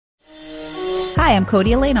Hi, I'm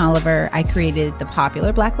Cody Elaine Oliver. I created the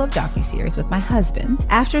popular Black Love docuseries with my husband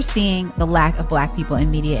after seeing the lack of Black people in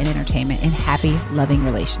media and entertainment in happy, loving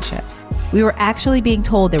relationships. We were actually being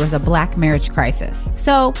told there was a Black marriage crisis.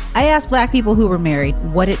 So I asked Black people who were married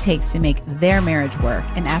what it takes to make their marriage work.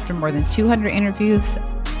 And after more than 200 interviews,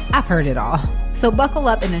 I've heard it all. So buckle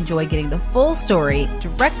up and enjoy getting the full story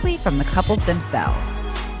directly from the couples themselves.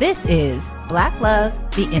 This is Black Love,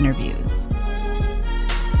 The Interviews.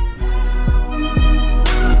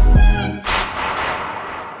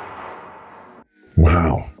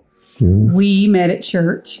 Wow. We met at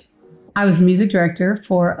church. I was the music director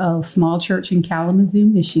for a small church in Kalamazoo,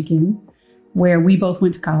 Michigan, where we both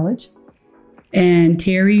went to college. And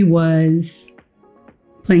Terry was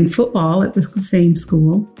playing football at the same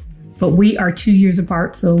school, but we are 2 years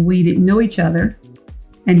apart, so we didn't know each other.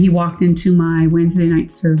 And he walked into my Wednesday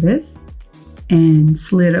night service and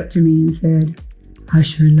slid up to me and said, "I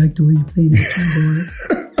sure like the way you play that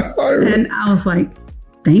keyboard." And I was like,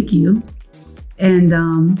 "Thank you." And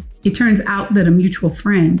it turns out that a mutual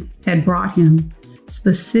friend had brought him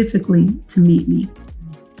specifically to meet me.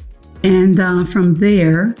 And from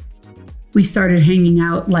there, we started hanging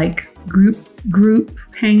out like group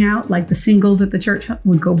hangout, like the singles at the church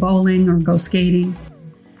would go bowling or go skating.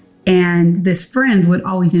 And this friend would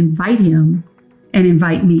always invite him and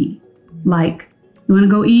invite me. Like, "You want to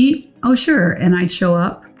go eat?" "Oh, sure." And I'd show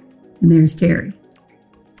up and there's Terry.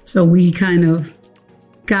 So we kind of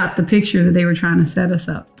got the picture that they were trying to set us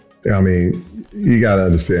up. I mean, you got to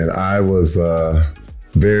understand, I was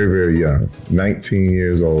very, very young, 19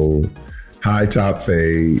 years old, high top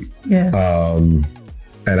fade. Yes. And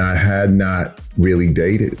I had not really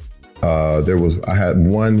dated. I had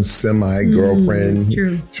one semi-girlfriend. That's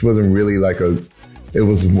true. She wasn't really like it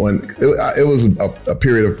was a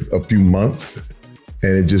period of a few months,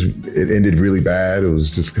 and it ended really bad. It was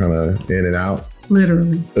just kind of in and out.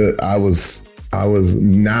 Literally. I was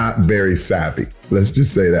not very savvy. Let's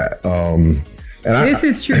just say that. This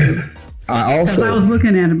is true. I was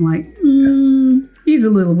looking at him like, he's a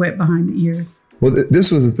little wet behind the ears. Well, this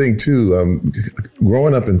was the thing too.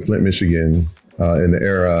 Growing up in Flint, Michigan, in the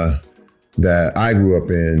era that I grew up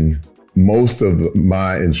in, most of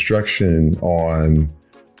my instruction on,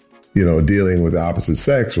 dealing with the opposite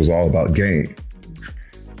sex was all about game.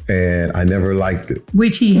 And I never liked it.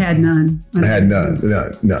 Which he had none. I had none.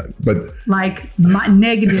 But like my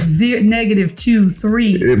 -2,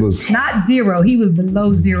 3. It was not 0. He was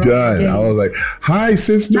below 0. Done. I was like, "Hi,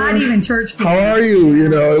 sister." Not even church. How are you?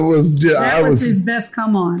 It was just, that was his best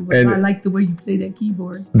come on. I like the way you play that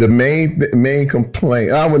keyboard. The main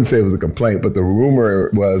complaint, I wouldn't say it was a complaint, but the rumor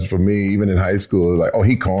was for me, even in high school, like, "Oh,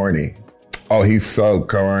 he corny. Oh, he's so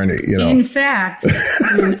corny." In fact,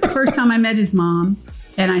 the first time I met his mom,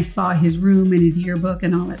 and I saw his room and his yearbook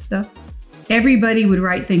and all that stuff, everybody would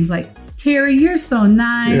write things like, "Terry, you're so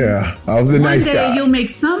nice." Yeah, I was the nice guy. One day you'll make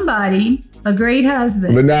somebody a great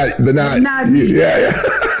husband. But not me. Yeah.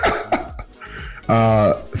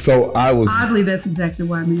 So I was... Oddly, that's exactly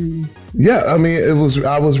why I married him. Yeah, I mean,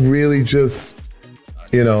 I was really just,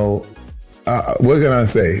 what can I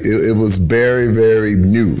say? It was very, very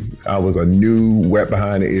new. I was a new, wet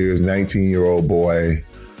behind the ears, 19-year-old boy.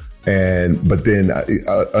 But then I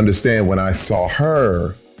understand when I saw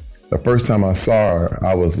her, the first time I saw her,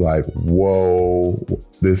 I was like, "Whoa,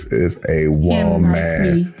 this is a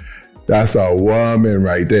woman. That's a woman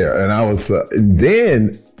right there." And I was, and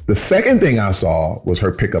then the second thing I saw was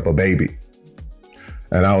her pick up a baby.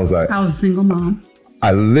 And I was like, I was a single mom.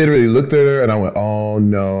 I literally looked at her and I went, "Oh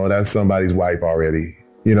no, that's somebody's wife already."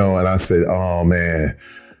 And I said, "Oh man."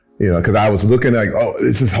 Because I was looking like, "Oh,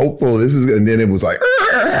 this is hopeful. And then it was like,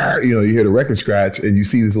 you hear the record scratch and you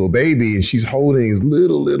see this little baby and she's holding his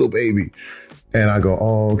little baby. And I go,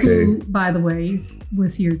 "Oh, okay." Who, by the way,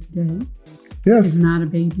 was here today. Yes. Is not a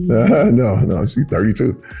baby. No, she's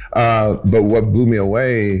 32. But what blew me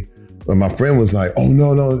away, when my friend was like, "Oh,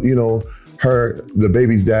 no, the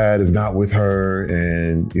baby's dad is not with her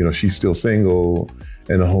and, she's still single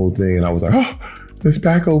and the whole thing." And I was like, "Oh, it's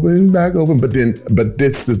back open. But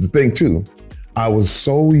this is the thing too. I was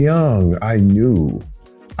so young, I knew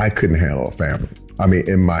I couldn't handle a family. I mean,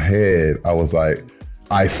 in my head, I was like,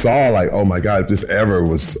 I saw like, oh my God, if this ever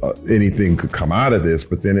was anything could come out of this.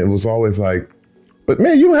 But then it was always like, but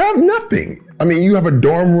man, you have nothing. I mean, you have a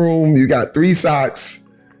dorm room, you got 3 socks,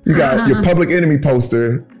 you got your Public Enemy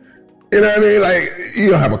poster. You know what I mean? Like, you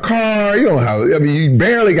don't have a car, you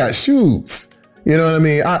barely got shoes. You know what I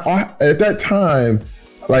mean? I at that time,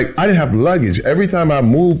 like, I didn't have luggage. Every time I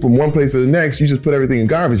moved from one place to the next, you just put everything in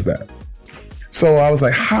garbage bag. So I was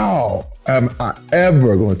like, how am I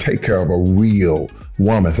ever going to take care of a real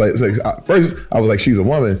woman. So first I was like, she's a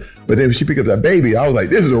woman, but then she picked up that baby, I was like,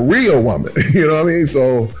 this is a real woman. You know what I mean?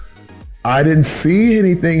 So I didn't see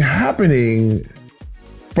anything happening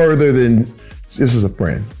further than this is a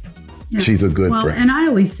friend. Yeah. She's a good friend. And I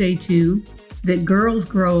always say too that girls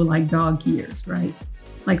grow like dog years, right?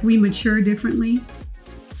 Like we mature differently.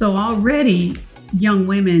 So already young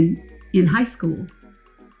women in high school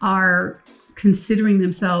are considering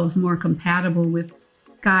themselves more compatible with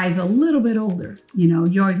guys a little bit older. You know,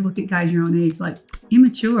 you always look at guys your own age like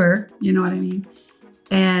immature, you know what I mean?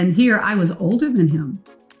 And here I was older than him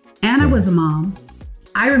and I was a mom.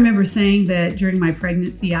 I remember saying that during my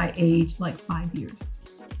pregnancy, I aged like 5 years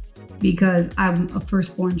because I'm a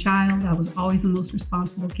firstborn child. I was always the most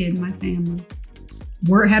responsible kid in my family.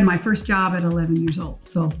 Had my first job at 11 years old.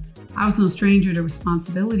 So I was no stranger to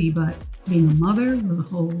responsibility, but being a mother was a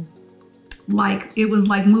whole, it was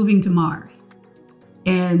like moving to Mars.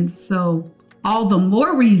 And so all the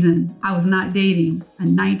more reason I was not dating a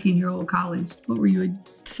 19-year-old college. What were you, a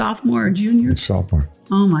sophomore or junior? Sophomore.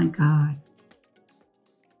 Oh my God.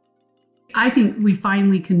 I think we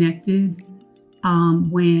finally connected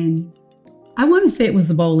when, I want to say it was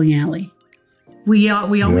the bowling alley. We all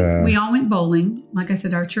went bowling. Like I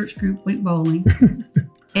said, our church group went bowling.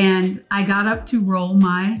 And I got up to roll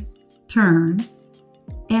my turn.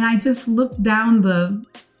 And I just looked down the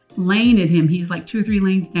lane at him. He's like 2 or 3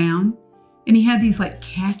 lanes down. And he had these like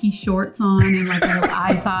khaki shorts on and like a little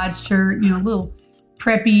Izod shirt, you know, a little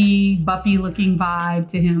preppy, buppy looking vibe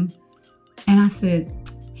to him. And I said,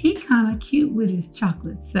 he kind of cute with his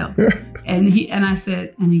chocolate self. and I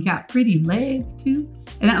said, and he got pretty legs too.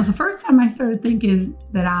 And that was the first time I started thinking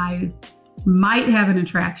that I might have an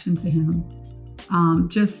attraction to him. I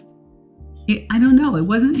don't know. It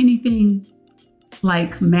wasn't anything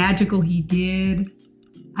like magical he did.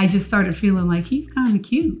 I just started feeling like he's kind of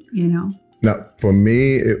cute, you know? Now, for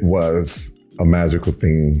me, it was a magical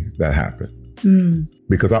thing that happened.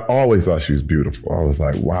 Because I always thought she was beautiful. I was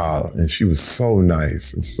like, wow. And she was so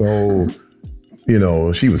nice and so, you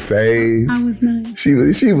know, she was saved. I was nice. She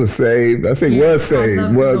was saved. I say was saved.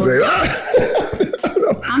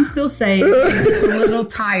 I'm still saved. I'm just a little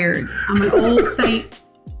tired. I'm an old saint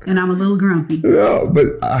and I'm a little grumpy. No,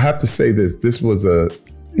 but I have to say this. This was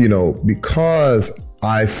because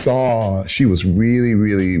I saw she was really,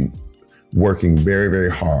 really working very,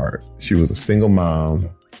 very hard. She was a single mom.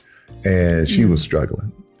 And she was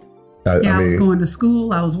struggling. I was going to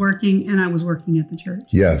school, I was working, and I was working at the church.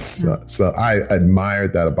 Yes. Yeah. So I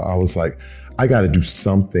admired that I was like, I got to do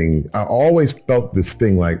something. I always felt this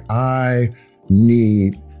thing like I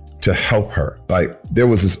need to help her. Like there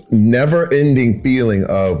was this never ending feeling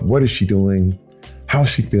of what is she doing? How's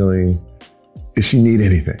she feeling? Does she need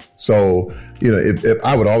anything? So, you know, if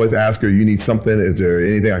I would always ask her, you need something? Is there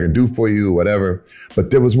anything I can do for you? Whatever. But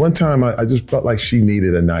there was one time I just felt like she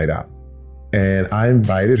needed a night out. And I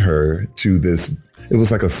invited her to this, it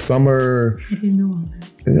was like a summer. I didn't know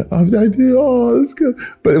all that. I did. Oh, that's good.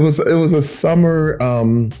 But it was a summer,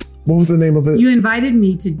 what was the name of it? You invited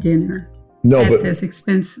me to dinner at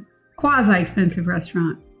this quasi-expensive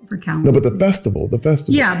restaurant for Kalamazoo. No, but the festival.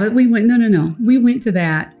 Yeah, but we went, no. We went to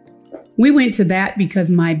that. We went to that because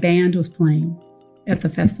my band was playing at the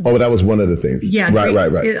festival. Oh, that was one of the things. Yeah. Right.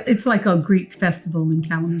 It's like a Greek festival in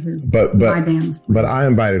Kalamazoo. But my band was playing. But I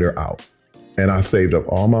invited her out and I saved up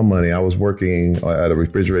all my money. I was working at a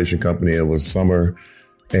refrigeration company. It was summer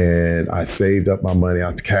and I saved up my money.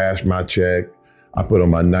 I cashed my check. I put on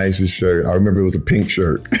my nicest shirt. I remember it was a pink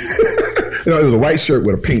shirt. It was a white shirt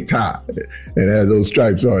with a pink tie and it had those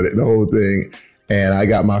stripes on it and the whole thing. And I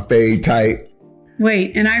got my fade tight.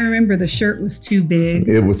 Wait, and I remember the shirt was too big.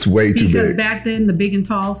 It was way too big. Because back then, the big and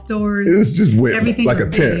tall stores, it was just everything like was a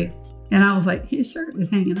tent. Big. And I was like, his shirt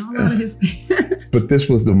is hanging all out of his pants. But this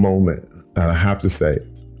was the moment, and I have to say,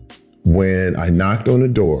 when I knocked on the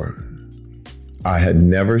door, I had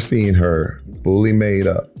never seen her fully made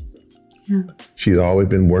up. Yeah. She'd always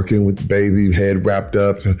been working with the baby, head wrapped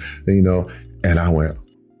up, you know, and I went,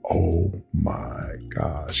 oh my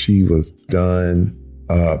God, she was done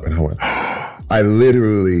up. And I went, I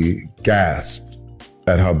literally gasped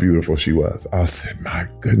at how beautiful she was. I said, my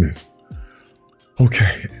goodness.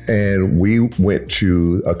 Okay. And we went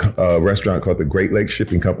to a restaurant called the Great Lakes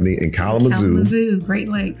Shipping Company in Kalamazoo. Great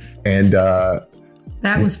Lakes. And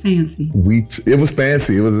that was fancy. It was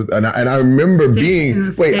fancy. It was, and I remember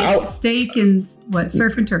steak and what,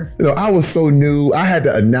 surf and turf. You know, I was so new. I had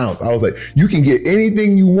to announce. I was like, "You can get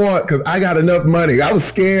anything you want because I got enough money." I was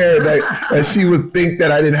scared that she would think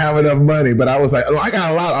that I didn't have enough money, but I was like, "Oh, I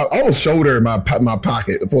got a lot." I almost showed her my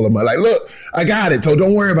pocket full of money. Like, look, I got it. So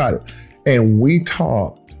don't worry about it. And we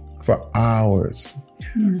talked for hours.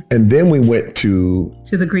 Yeah. And then we went to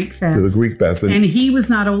the Greek Fest. the Greek Fest. And he was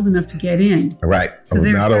not old enough to get in. Right. I Because was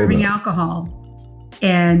they were not old serving enough. alcohol.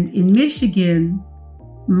 And in Michigan,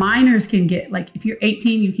 minors can get, like, if you're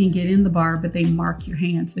 18, you can get in the bar, but they mark your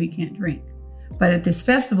hand so you can't drink. But at this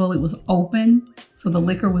festival, it was open. So the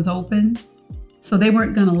liquor was open. So they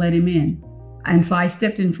weren't going to let him in. And so I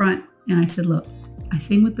stepped in front and I said, look, I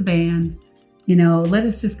sing with the band. You know, let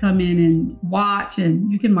us just come in and watch,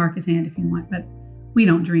 and you can mark his hand if you want. But we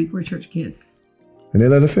don't drink. We're church kids. And they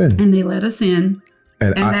let us in. And they let us in.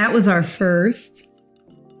 And that was our first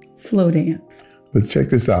slow dance. But check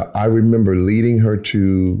this out. I remember leading her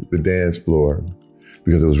to the dance floor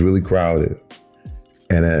because it was really crowded.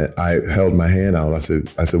 And I held my hand out. I said,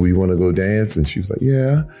 well, you want to go dance? And she was like,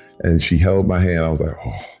 yeah. And she held my hand. I was like,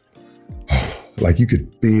 oh, like you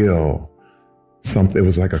could feel something. It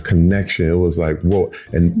was like a connection. It was like, whoa.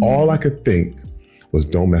 And all I could think was,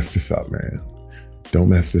 don't mess this up, man. Don't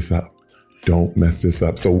mess this up. Don't mess this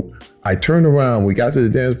up. So I turned around. We got to the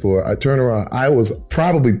dance floor. I turned around. I was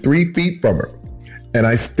probably 3 feet from her. And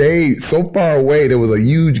I stayed so far away. There was a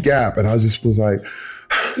huge gap. And I just was like,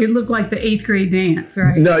 it looked like the 8th grade dance,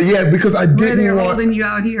 right? No, yeah, because I Where didn't they're want holding you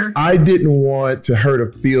out here. I didn't want her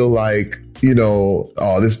to feel like, you know,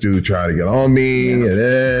 oh, this dude trying to get on me. Yeah. And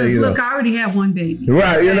then, you Look, know. I already have one baby.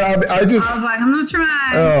 Right, Okay? you know, I just. I was like, I'm going to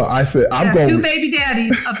try. Oh, I said, I I'm have going. 2 baby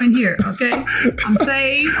daddies up in here, okay? I'm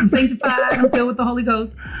saved. I'm sanctified. I'm filled with the Holy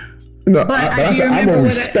Ghost. No, But I said, I'm going to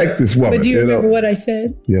respect this woman. But do you remember know? what I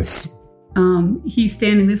said? Yes. He's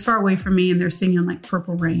standing this far away from me and they're singing like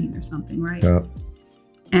Purple Rain or something, right? Yeah,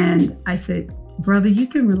 And I said, brother, you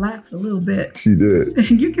can relax a little bit. she did.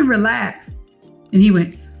 You can relax. And he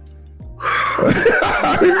went,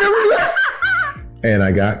 I remember that. And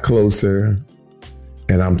I got closer,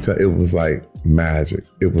 and it was like magic.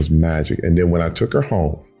 It was magic. And then when I took her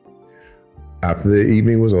home, after the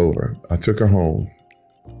evening was over, I took her home,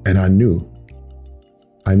 and I knew.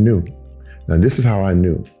 Now this is how I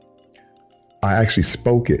knew. I actually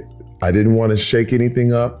spoke it. I didn't want to shake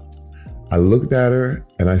anything up. I looked at her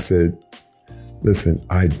and I said, listen,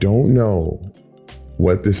 I don't know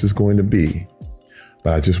what this is going to be,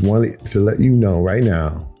 but I just wanted to let you know right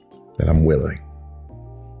now that I'm willing.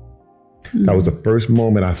 Mm-hmm. That was the first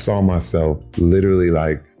moment I saw myself literally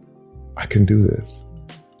like, I can do this.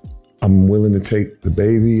 I'm willing to take the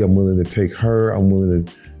baby. I'm willing to take her.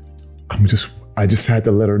 I just had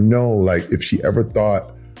to let her know, like, if she ever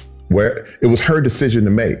thought it was her decision to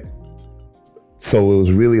make. So it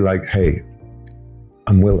was really like, hey,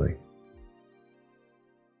 I'm willing.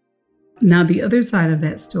 Now, the other side of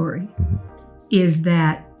that story is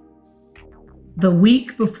that the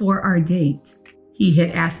week before our date, he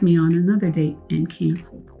had asked me on another date and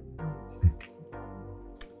canceled.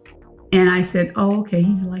 And I said, oh, okay,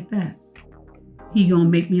 he's like that. He gonna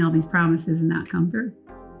make me all these promises and not come through.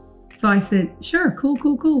 So I said, sure,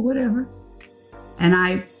 cool, whatever. And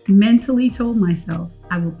I mentally told myself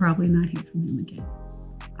I will probably not hear from him again.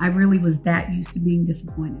 I really was that used to being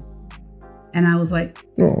disappointed. And I was like,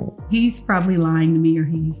 oh, he's probably lying to me, or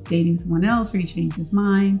he's dating someone else, or he changed his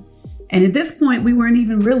mind. And at this point, we weren't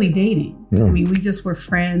even really dating. I mean, we just were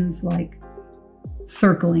friends, like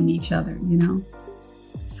circling each other, you know?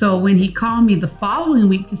 So when he called me the following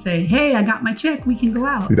week to say, hey, I got my check, we can go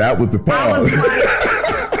out. That was the pause. I was like,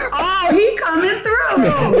 oh, he coming through.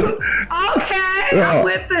 Okay, I'm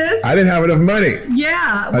with this. I didn't have enough money.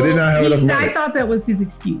 Yeah. I did not have enough money. I thought that was his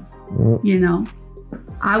excuse, you know?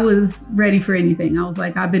 I was ready for anything. I was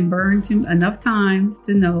like, I've been burned enough times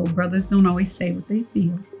to know brothers don't always say what they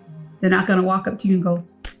feel. They're not going to walk up to you and go,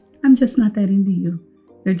 I'm just not that into you.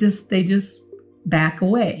 They just back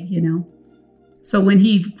away, you know? So when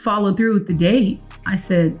he followed through with the date, I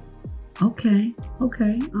said, okay.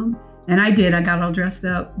 And I did. I got all dressed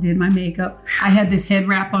up, did my makeup. I had this head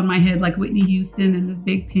wrap on my head like Whitney Houston and this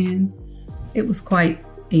big pin. It was quite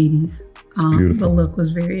 80s. The look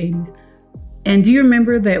was very 80s. And do you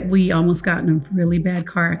remember that we almost got in a really bad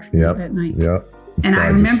car accident that night? Yep. And I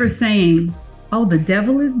remember saying, oh, the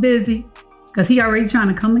devil is busy, because he already trying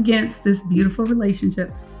to come against this beautiful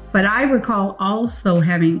relationship. But I recall also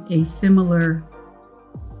having a similar,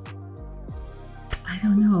 I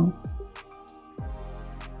don't know.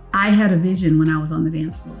 I had a vision when I was on the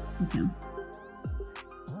dance floor with him.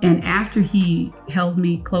 And after he held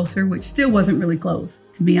me closer, which still wasn't really close,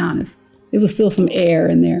 to be honest, there was still some air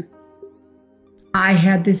in there. I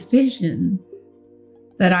had this vision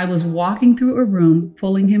that I was walking through a room,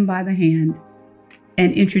 pulling him by the hand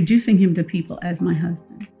and introducing him to people as my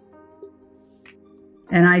husband.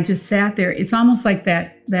 And I just sat there. It's almost like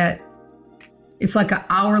that it's like an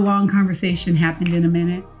hour-long conversation happened in a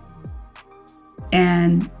minute.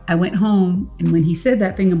 And I went home, and when he said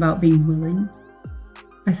that thing about being willing,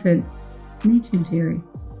 I said, me too, Terry.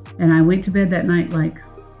 And I went to bed that night like,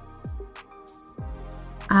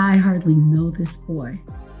 I hardly know this boy,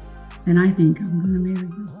 and I think I'm going to marry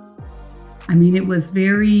him. I mean, it was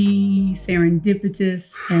very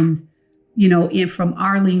serendipitous and, from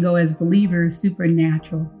our lingo as believers,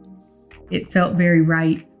 supernatural. It felt very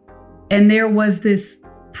right. And there was this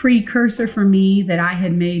precursor for me that I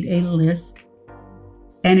had made a list,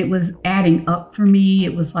 and it was adding up for me.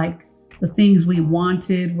 It was like the things we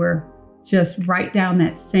wanted were just right down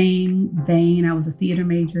that same vein. I was a theater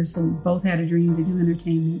major, so we both had a dream to do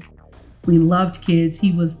entertainment. We loved kids.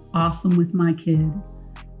 He was awesome with my kid.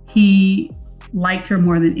 He liked her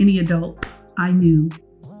more than any adult I knew,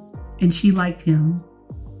 and she liked him.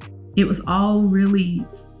 It was all really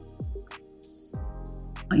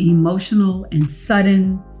emotional and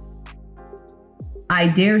sudden. I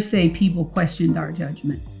dare say people questioned our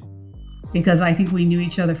judgment because I think we knew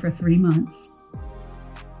each other for 3 months.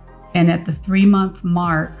 And at the 3-month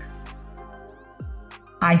mark,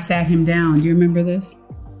 I sat him down. Do you remember this?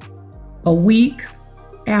 A week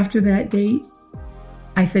after that date,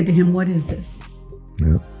 I said to him, what is this?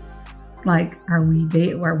 Yeah. Like, are we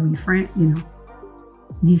friends? And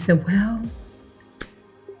he said, well,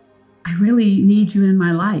 I really need you in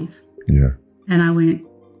my life. Yeah. And I went,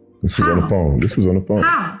 This was on the phone.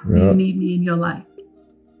 How do you need me in your life?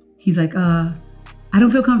 He's like, I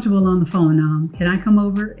don't feel comfortable on the phone. Can I come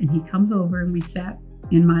over? And he comes over, and we sat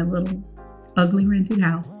in my little ugly rented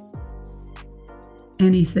house.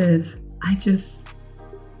 And he says,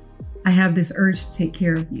 I have this urge to take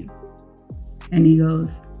care of you. And he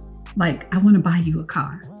goes, I want to buy you a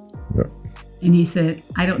car. Yep. And he said,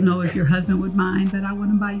 I don't know if your husband would mind, but I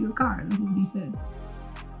want to buy you a car. That's what he said.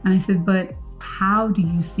 And I said, but how do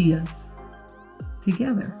you see us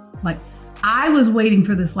together? I was waiting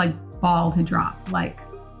for this ball to drop.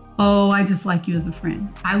 I just like you as a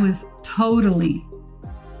friend. I was totally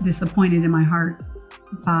disappointed in my heart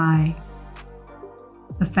by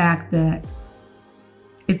the fact that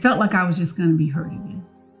it felt like I was just going to be hurt again.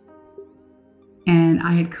 And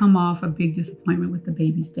I had come off a big disappointment with the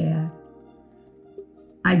baby's dad.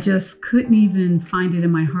 I just couldn't even find it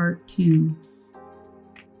in my heart to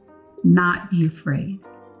not be afraid.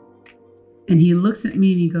 And he looks at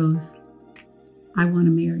me and he goes, I want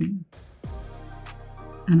to marry you.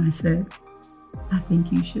 And I said, I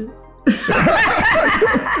think you should. This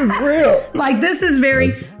is real. This is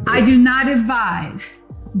I do not advise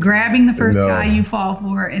grabbing the first guy you fall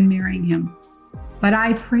for and marrying him. But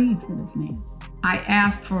I prayed for this man. I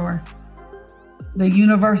asked for the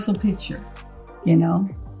universal picture,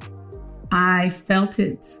 I felt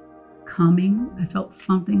it coming. I felt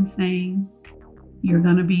something saying, you're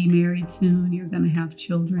going to be married soon. You're going to have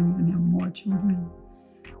children. You're going to have more children.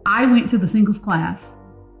 I went to the singles class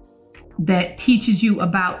that teaches you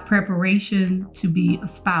about preparation to be a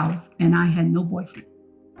spouse, and I had no boyfriend.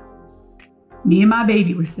 Me and my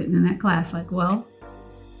baby were sitting in that class well,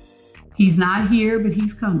 he's not here, but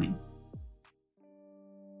he's coming.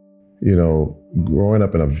 Growing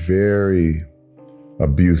up in a very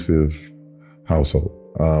abusive household.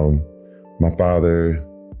 My father,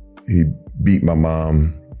 he beat my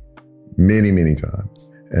mom many, many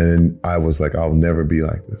times. And I was like, I'll never be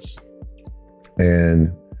like this.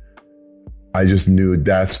 And I just knew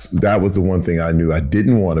that was the one thing I knew I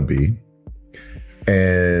didn't want to be.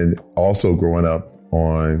 And also growing up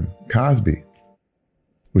on Cosby,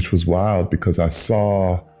 which was wild because I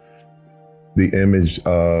saw the image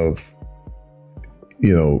of,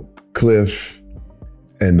 Cliff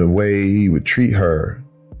and the way he would treat her.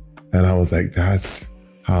 And I was like, that's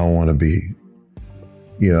how I want to be.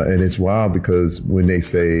 And it's wild because when they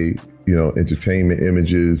say, entertainment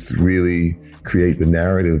images really create the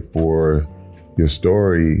narrative for your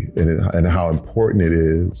story and how important it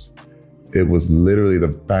is, it was literally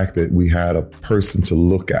the fact that we had a person to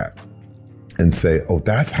look at and say, oh,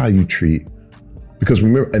 that's how you treat. Because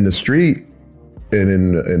remember, in the street and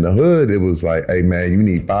in the hood, it was like, hey, man, you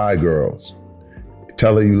need 5 girls.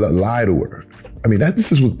 Tell her you lie to her. I mean, I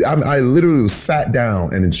literally was sat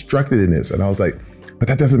down and instructed in this. And I was like, but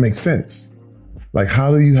that doesn't make sense.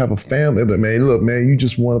 How do you have a family? But man, look, man, you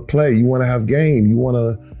just want to play. You want to have game. You want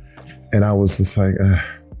to. And I was just like,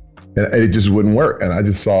 and it just wouldn't work. And I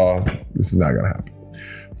just saw this is not going to happen.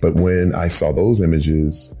 But when I saw those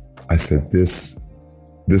images, I said, this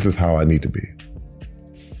is how I need to be.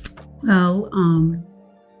 Well,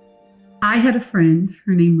 I had a friend.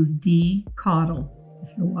 Her name was Dee Caudle.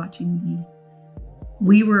 If you're watching, Dee,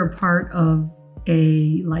 we were a part of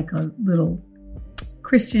a little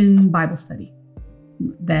Christian Bible study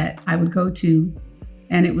that I would go to.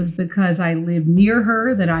 And it was because I lived near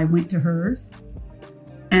her that I went to hers.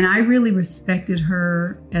 And I really respected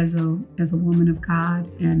her as a woman of God.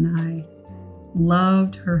 And I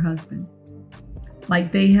loved her husband.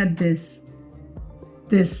 Like they had this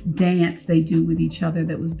dance they do with each other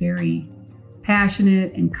that was very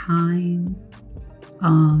passionate and kind.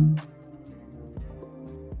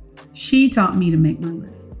 She taught me to make my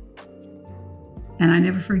list. And I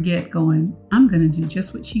never forget going, I'm going to do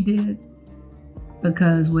just what she did,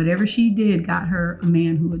 because whatever she did got her a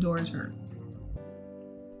man who adores her.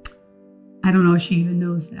 I don't know if she even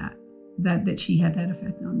knows that she had that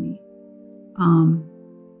effect on me.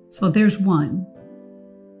 So there's one.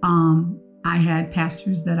 I had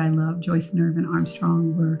pastors that I loved. Joyce and Irvin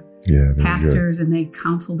Armstrong were pastors, and they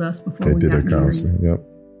counseled us before we got married. They did a counseling, yep.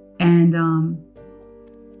 And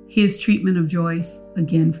his treatment of Joyce,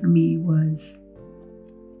 again, for me was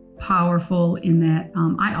powerful in that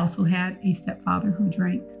I also had a stepfather who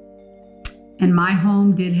drank. And my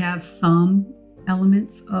home did have some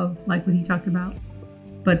elements of like what he talked about,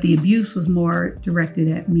 but the abuse was more directed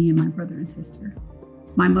at me and my brother and sister.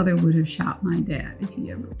 My mother would have shot my dad if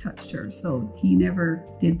he ever touched her, so he never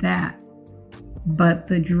did that. But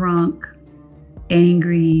the drunk,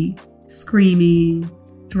 angry, screaming,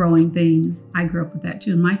 throwing things, I grew up with that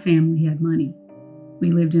too. My family had money.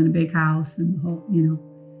 We lived in a big house and the whole,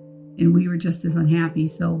 and we were just as unhappy.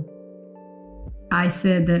 So I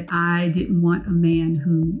said that I didn't want a man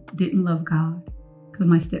who didn't love God, because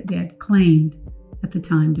my stepdad claimed at the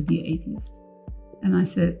time to be an atheist. And I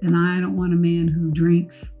said, and I don't want a man who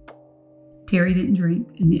drinks. Terry didn't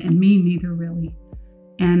drink, and me neither, really.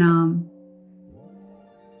 And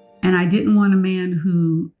I didn't want a man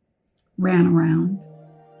who ran around.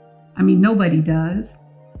 I mean, nobody does.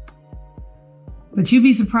 But you'd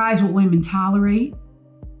be surprised what women tolerate.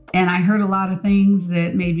 And I heard a lot of things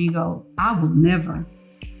that made me go, I would never,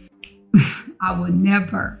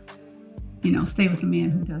 stay with a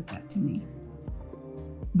man who does that to me.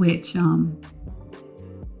 Which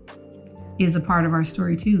is a part of our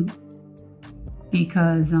story too.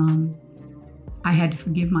 Because I had to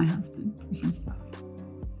forgive my husband for some stuff.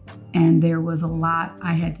 And there was a lot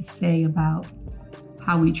I had to say about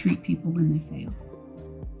how we treat people when they fail.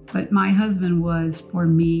 But my husband was, for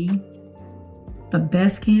me, the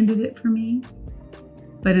best candidate for me.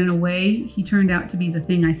 But in a way, he turned out to be the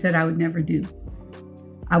thing I said I would never do.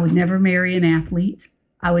 I would never marry an athlete.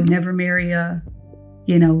 I would never marry a,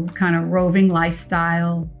 kind of roving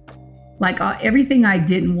lifestyle. Like everything I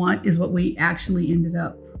didn't want is what we actually ended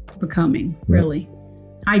up becoming, really.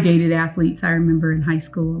 I dated athletes, I remember, in high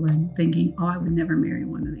school, and thinking, I would never marry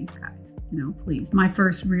one of these guys, please. My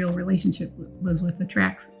first real relationship was with a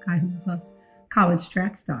track guy who was a college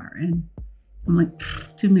track star. And I'm like,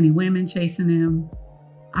 too many women chasing him.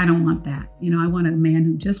 I don't want that. I want a man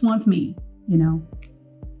who just wants me,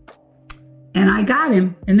 And I got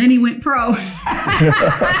him, and then he went pro.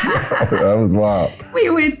 That was wild.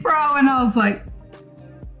 We went pro, and I was like,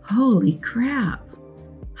 holy crap.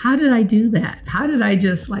 How did I do that? How did I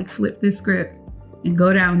just flip this script and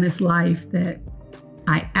go down this life that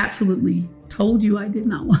I absolutely told you I did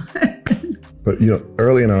not want? But,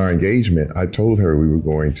 early in our engagement, I told her we were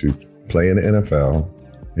going to play in the NFL,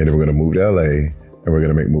 and then we're going to move to LA, and we're going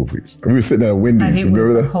to make movies. And we were sitting at a Wendy's.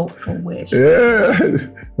 Remember that? Hopeful wish. Yeah,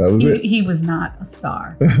 that was it. He was not a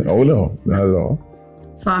star. Oh, no, not at all.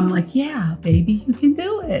 So I'm like, yeah, baby, you can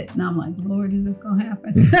do it. And I'm like, Lord, is this going to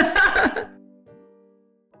happen?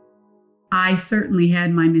 I certainly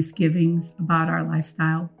had my misgivings about our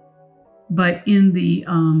lifestyle. But in the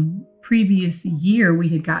previous year, we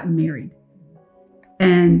had gotten married.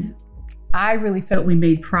 And I really felt we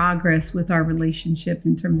made progress with our relationship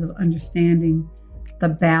in terms of understanding the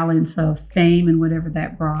balance of fame and whatever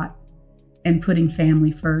that brought, and putting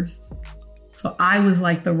family first. So I was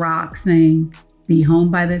like the rock saying, be home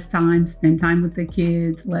by this time, spend time with the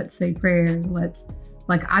kids, let's say prayers,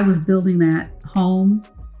 I was building that home.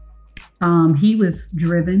 He was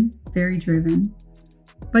driven, very driven,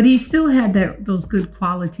 but he still had those good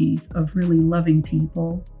qualities of really loving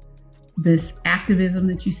people. This activism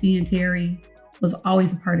that you see in Terry was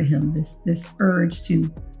always a part of him, this urge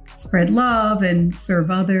to spread love and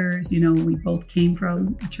serve others. We both came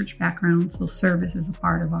from a church background, so service is a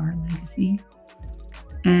part of our legacy.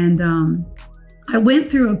 And I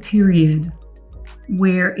went through a period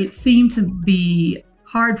where it seemed to be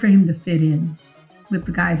hard for him to fit in with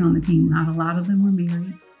the guys on the team. Not a lot of them were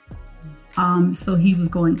married. So he was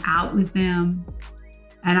going out with them,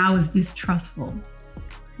 and I was distrustful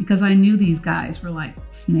because I knew these guys were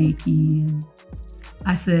snaky. And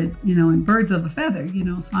I said, and birds of a feather, so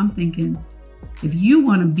I'm thinking, if you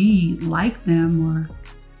want to be like them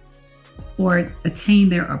or attain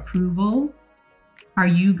their approval, are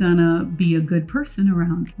you gonna be a good person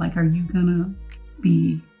around? Like, are you gonna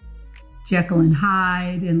be Jekyll and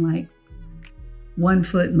Hyde and like one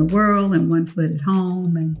foot in the world and one foot at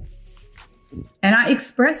home? And I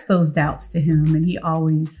expressed those doubts to him, and he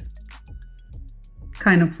always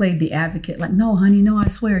kind of played the advocate, like, no, honey, no, I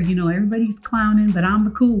swear, everybody's clowning, but I'm the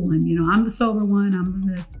cool one, I'm the sober one, I'm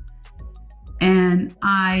the this. And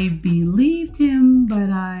I believed him, but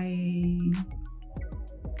I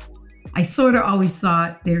sort of always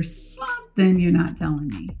thought there's something you're not telling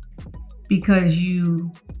me, because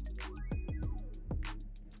you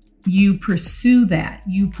pursue that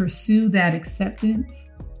acceptance,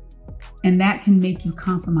 and that can make you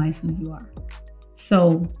compromise who you are.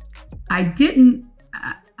 So I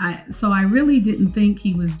really didn't think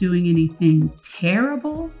he was doing anything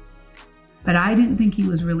terrible, but I didn't think he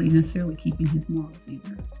was really necessarily keeping his morals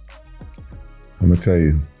either. I'm gonna tell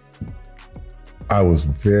you, I was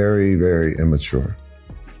very, very immature.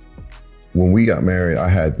 When we got married, I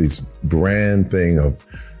had this grand thing of,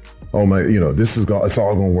 oh my, it's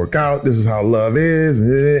all gonna work out. This is how love is.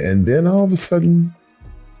 And then all of a sudden,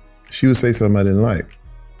 she would say something I didn't like.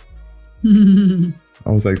 I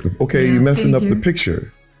was like, okay, you're messing up the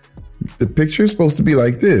picture. The picture's supposed to be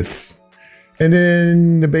like this. And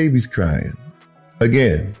then the baby's crying.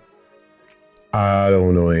 Again, I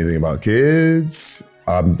don't know anything about kids.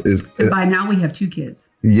 By now we have 2 kids.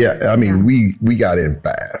 Yeah, we got in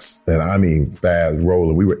fast. And I mean fast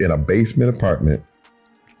rolling. We were in a basement apartment.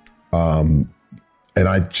 And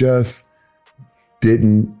I just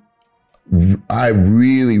I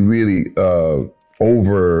really, really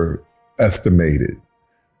overestimated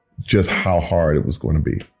just how hard it was going to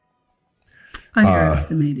be.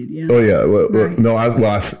 Underestimated, yeah. Oh yeah. Right. No, I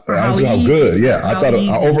how good. Yeah, I thought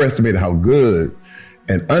I overestimated how good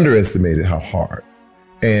and underestimated how hard.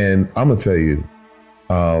 And I'm gonna tell you,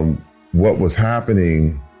 what was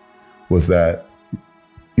happening was that,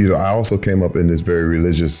 I also came up in this very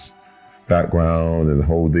religious background and the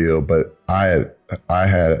whole deal, but I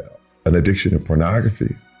had an addiction to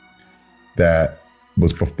pornography that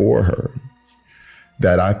was before her,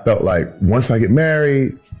 that I felt like once I get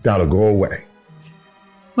married, that'll go away.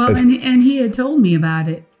 Well, and he had told me about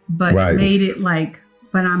it, but made it like,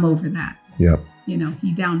 but I'm over that. Yep. He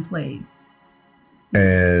downplayed.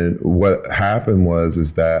 And what happened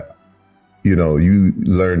is that, you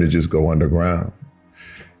learn to just go underground.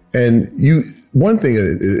 And one thing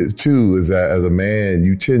is too, is that as a man,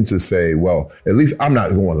 you tend to say, well, at least I'm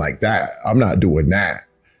not going like that. I'm not doing that.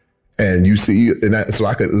 And you see, so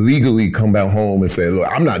I could legally come back home and say, look,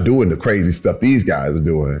 I'm not doing the crazy stuff these guys are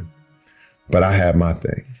doing. But I had my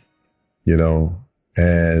thing,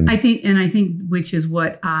 and I think which is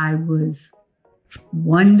what I was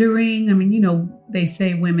wondering. I mean, they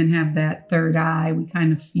say women have that third eye. We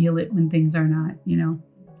kind of feel it when things are not, and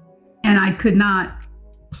I could not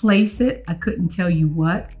place it. I couldn't tell you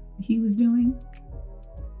what he was doing,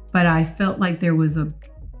 but I felt like there was a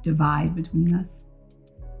divide between us.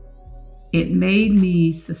 It made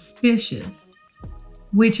me suspicious,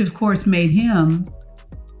 which of course made him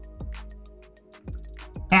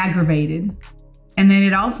aggravated. And then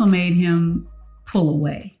it also made him pull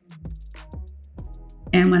away.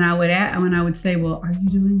 And when I would say, well, are you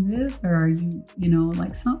doing this? Or are you,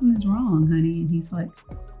 like something is wrong, honey? And he's like,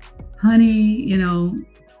 honey,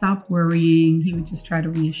 stop worrying. He would just try to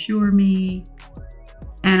reassure me.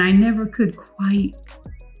 And I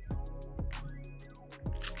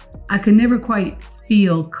could never quite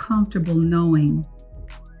feel comfortable knowing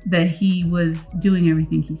that he was doing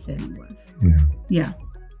everything he said he was. Yeah,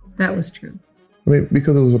 that was true.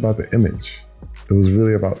 Because it was about the image. It was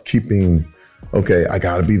really about keeping, okay, I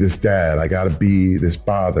gotta be this dad. I gotta be this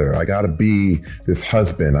father. I gotta be this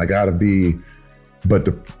husband. I gotta be, but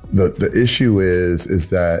the issue is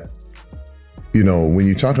that, when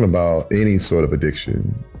you're talking about any sort of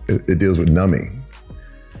addiction, it deals with numbing.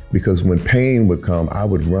 Because when pain would come, I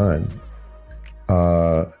would run.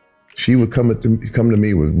 She would come to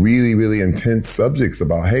me with really, really intense subjects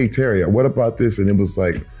about, hey, Terry, what about this? And it was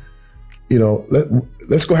like,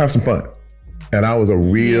 let's go have some fun. And I was a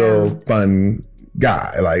real fun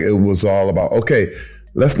guy. Like, it was all about, okay,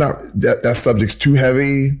 let's not, that subject's too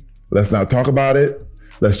heavy. Let's not talk about it.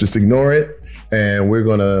 Let's just ignore it. And we're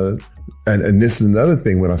gonna, and this is another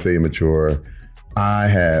thing when I say immature, I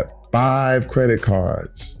had 5 credit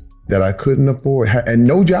cards that I couldn't afford and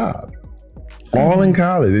no job, all in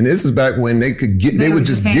college. And this is back when they would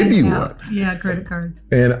just give you one. Yeah, credit cards.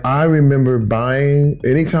 And I remember buying,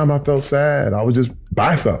 anytime I felt sad, I would just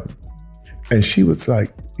buy something. And she was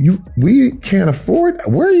like, we can't afford.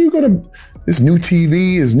 Where are you gonna? This new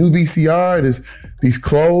TV, this new VCR, these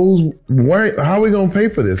clothes. How are we gonna pay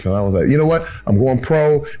for this? And I was like, you know what? I'm going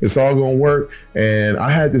pro. It's all gonna work. And I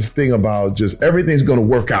had this thing about just everything's gonna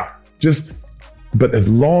work out. But as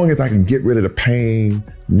long as I can get rid of the pain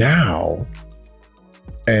now,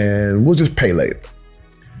 and we'll just pay later.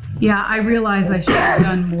 Yeah, I realized I should have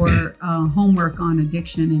done more homework on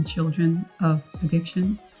addiction and children of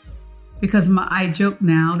addiction, because I joke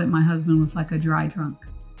now that my husband was like a dry drunk.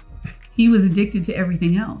 He was addicted to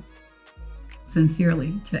everything else,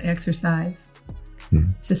 sincerely, to exercise,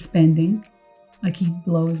 to spending, like he'd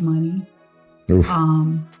blow his money,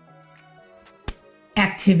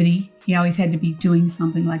 activity. He always had to be doing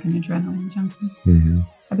something, like an adrenaline junkie. Mm-hmm.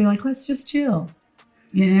 I'd be like, let's just chill.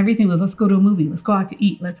 And everything was, let's go to a movie. Let's go out to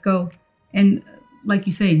eat. Let's go. And like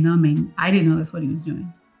you say, numbing. I didn't know that's what he was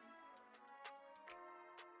doing.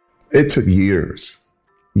 It took years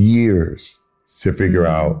to figure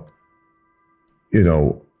out,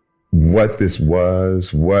 what this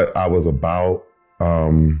was, what I was about.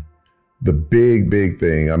 The big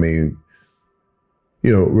thing. I mean,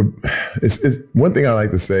 it's one thing I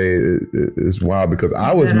like to say is wild, because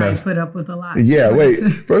I was messed. I put up with a lot. Yeah, wait.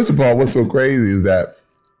 First of all, what's so crazy is that,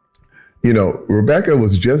 Rebecca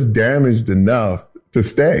was just damaged enough to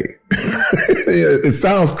stay. It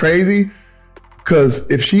sounds crazy, because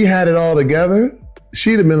if she had it all together,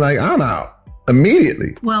 she'd have been like, I'm out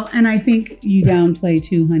immediately. Well, and I think you downplay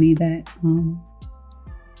too, honey, that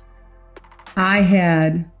I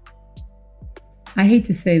hate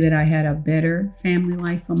to say that I had a better family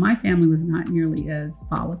life, but my family was not nearly as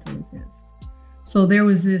volatile as his. So there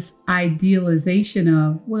was this idealization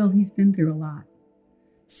of, well, he's been through a lot.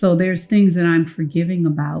 So there's things that I'm forgiving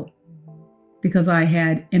about because I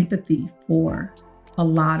had empathy for a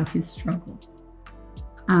lot of his struggles.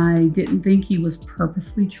 I didn't think he was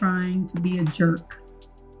purposely trying to be a jerk.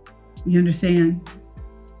 You understand?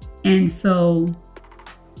 And so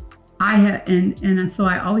so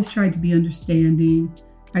I always tried to be understanding.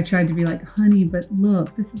 I tried to be like, honey, but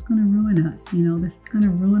look, this is going to ruin us. This is going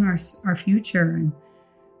to ruin our future. And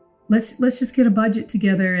let's just get a budget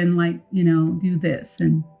together and do this.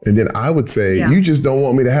 And then I would say, You just don't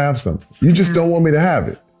want me to have something. You just don't want me to have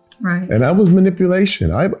it. Right. And that was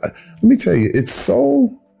manipulation. Let me tell you, it's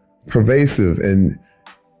so pervasive. And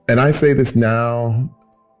I say this now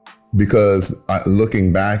because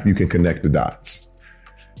looking back, you can connect the dots.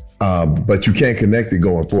 But you can't connect it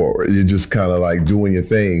going forward. You're just kind of like doing your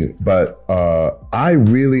thing. But I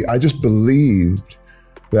just believed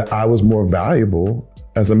that I was more valuable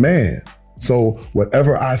as a man. So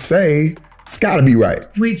whatever I say, it's got to be right.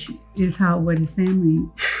 Which is what his family,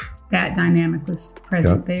 that dynamic was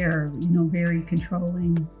present there. Very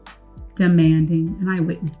controlling, demanding. And I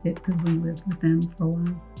witnessed it because we lived with them for a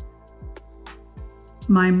while.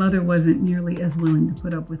 My mother wasn't nearly as willing to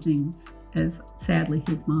put up with things as sadly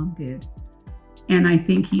his mom did. And I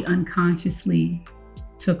think he unconsciously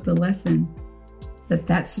took the lesson that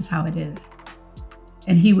that's just how it is.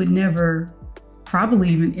 And he would never probably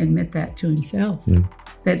even admit that to himself,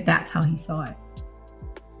 that that's how he saw it.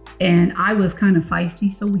 And I was kind of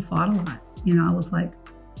feisty, so we fought a lot. I was like,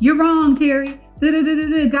 you're wrong, Terry.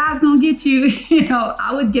 God's gonna get you.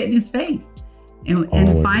 I would get in his face.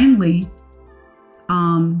 And finally,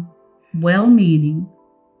 well-meaning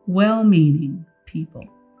people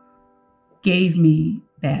gave me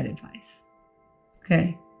bad advice.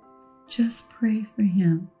 Okay? Just pray for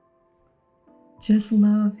him. Just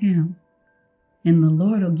love him. And the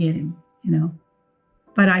Lord will get him,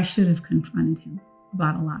 But I should have confronted him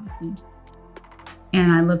about a lot of things.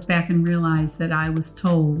 And I look back and realize that I was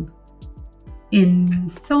told in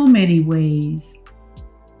so many ways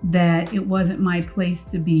that it wasn't my place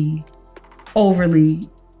to be overly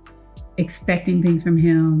expecting things from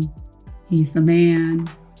him. He's the man.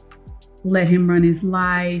 Let him run his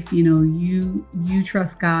life. You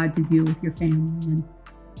trust God to deal with your family.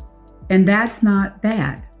 And that's not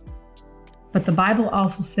bad. But the Bible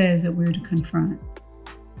also says that we're to confront.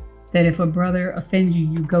 That if a brother offends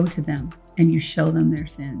you, you go to them and you show them their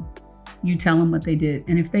sin. You tell them what they did.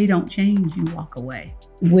 And if they don't change, you walk away,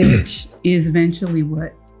 which is eventually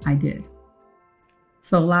what I did.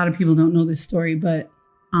 So a lot of people don't know this story, but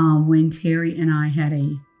when Terry and I had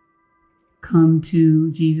a come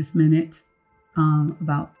to Jesus minute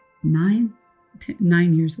about 9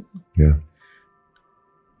 years ago. Yeah.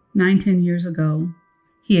 9-10 years ago,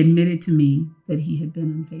 he admitted to me that he had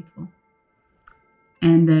been unfaithful.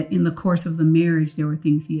 And that in the course of the marriage, there were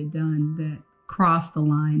things he had done that crossed the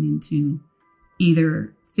line into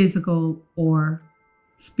either physical or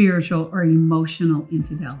spiritual or emotional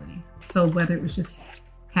infidelity. So whether it was just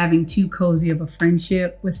having too cozy of a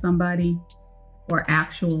friendship with somebody or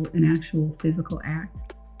an actual physical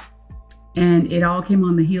act. And it all came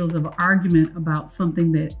on the heels of an argument about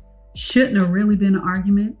something that shouldn't have really been an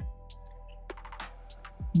argument.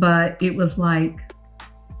 But it was like,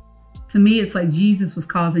 to me, it's like Jesus was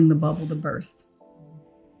causing the bubble to burst.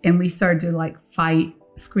 And we started to like fight,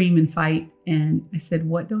 scream and fight. And I said,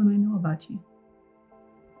 what don't I know about you?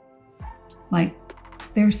 Like,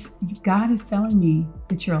 God is telling me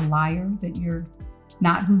that you're a liar, that you're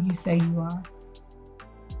not who you say you are.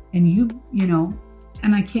 And you know,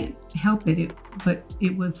 and I can't help it, but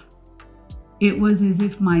it was as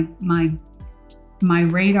if my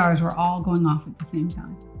radars were all going off at the same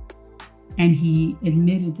time. And he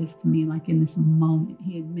admitted this to me, like in this moment,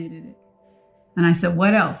 he admitted it. And I said,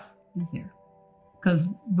 what else is there? Because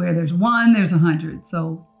where there's one, there's 100.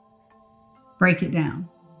 So break it down.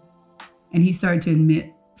 And he started to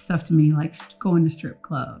admit stuff to me, like going to strip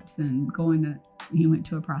clubs and he went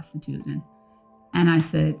to a prostitute. And I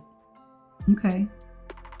said, okay,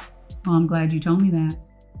 well, I'm glad you told me that,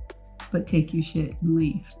 but take your shit and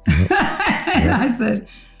leave. And I said,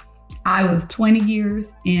 I was 20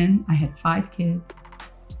 years in, I had 5 kids.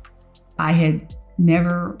 I had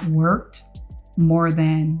never worked more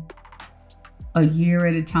than a year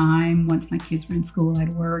at a time. Once my kids were in school,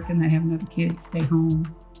 I'd work and I'd have another kid stay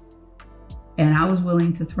home. And I was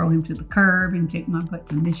willing to throw him to the curb and take my butt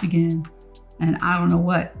to Michigan. And I don't know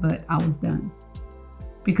what, but I was done.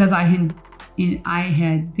 Because I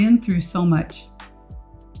had been through so much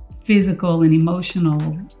physical and emotional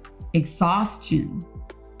exhaustion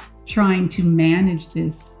trying to manage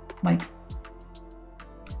this like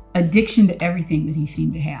addiction to everything that he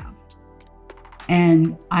seemed to have.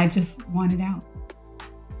 And I just wanted out.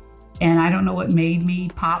 And I don't know what made me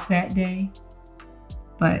pop that day,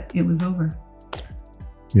 but it was over.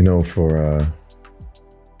 You know, for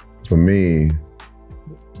me,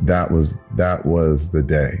 that was the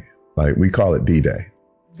day. Like, we call it D-Day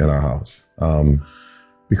in our house.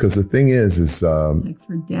 Because the thing is like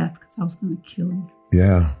for death, because I was going to kill you.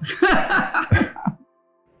 Yeah.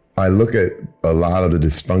 I look at a lot of the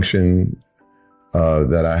dysfunction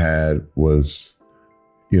that I had was,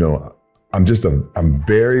 you know, I'm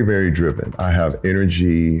very, very driven. I have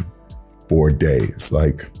energy for days.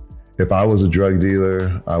 Like, if I was a drug dealer,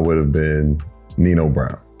 I would have been Nino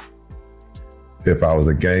Brown. If I was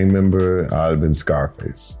a gang member, I'd have been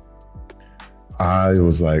Scarface. I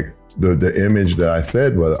was like, the image that I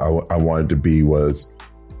said I wanted to be was,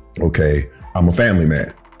 okay, I'm a family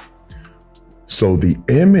man. So the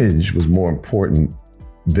image was more important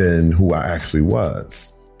than who I actually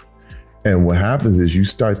was. And what happens is you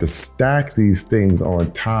start to stack these things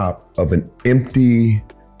on top of an empty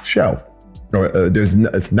shelf, or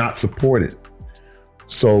it's not supported.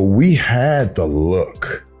 So we had the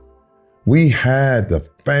look, we had the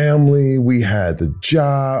family, we had the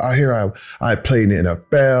job. I played in the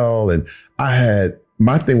NFL, and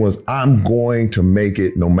my thing was, I'm going to make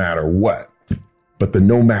it no matter what. But the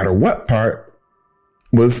no matter what part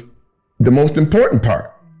was the most important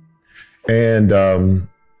part. And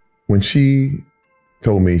when she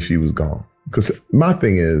told me she was gone, because my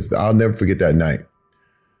thing is, I'll never forget that night,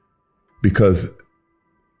 because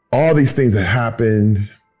all these things had happened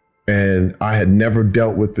and I had never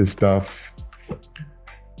dealt with this stuff.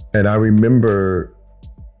 And I remember,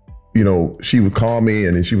 you know, she would call me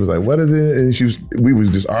and she was like, what is it? And we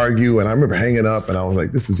would just argue. And I remember hanging up and I was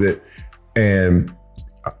like, this is it. And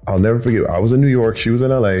I'll never forget, I was in New York, she was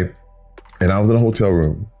in LA, and I was in a hotel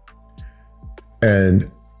room. And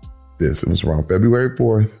it was around February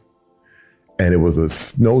 4th, and it was a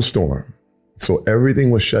snowstorm. So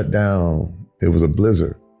everything was shut down. It was a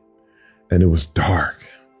blizzard, and it was dark.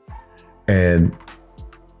 And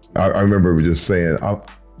I remember just saying,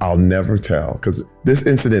 I'll never tell, because this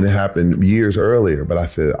incident happened years earlier, but I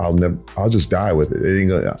said, I'll just die with it. It ain't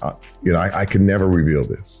gonna, I can never reveal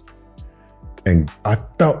this. And I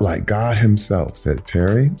felt like God himself said,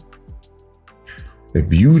 Terry,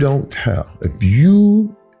 if you don't tell, if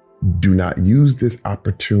you do not use this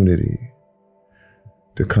opportunity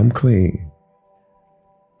to come clean,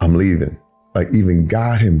 I'm leaving. Like, even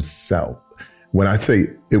God himself. When I say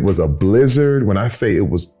it was a blizzard, when I say it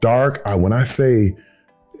was dark, when I say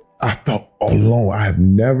I felt alone, I have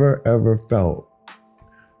never, ever felt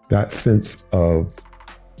that sense of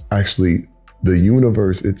actually the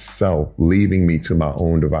universe itself leaving me to my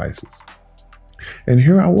own devices. And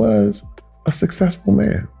here I was, a successful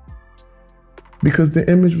man, because the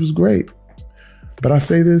image was great. But I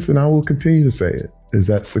say this, and I will continue to say it, is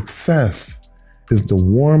that success is the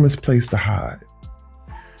warmest place to hide,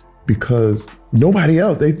 because nobody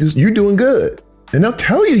else, you're doing good. And they'll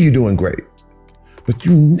tell you you're doing great, but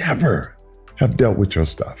you never have dealt with your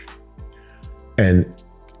stuff. And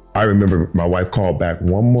I remember my wife called back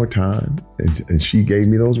one more time and she gave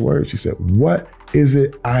me those words. She said, "What is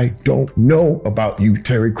it I don't know about you,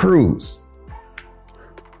 Terry Crews?"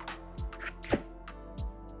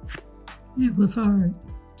 It was hard.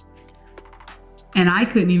 And I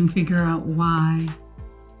couldn't even figure out why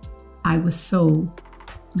I was so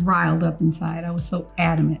riled up inside. I was so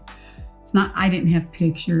adamant. It's not, I didn't have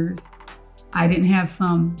pictures. I didn't have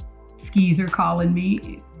some skeezer calling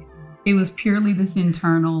me. It was purely this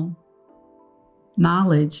internal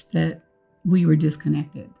knowledge that we were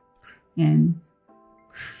disconnected. And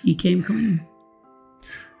he came clean.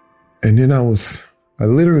 And then I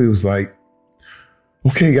literally was like,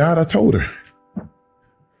 okay, God, I told her.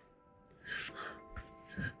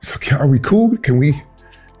 So are we cool? Can we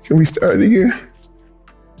start it again?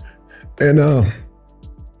 And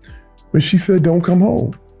when she said, "Don't come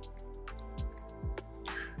home,"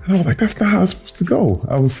 and I was like, that's not how it's supposed to go.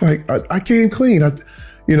 I was like, I came clean. I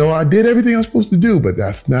did everything I was supposed to do, but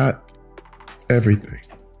that's not everything.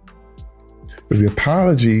 Because the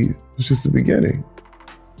apology was just the beginning.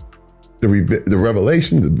 The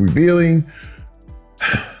revelation, the revealing.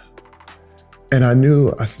 And I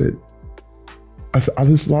knew, I said, I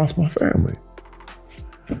just lost my family.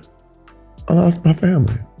 I lost my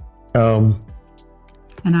family.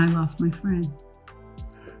 And I lost my friend.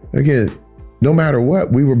 Again, no matter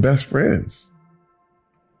what, we were best friends.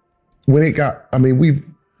 When it got, I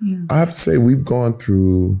have to say we've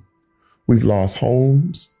lost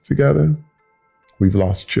homes together. We've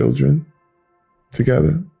lost children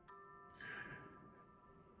together.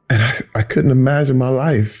 And I couldn't imagine my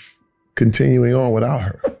life continuing on without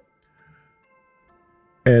her.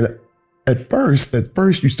 And at first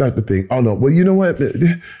you start to think, oh no, well, you know what?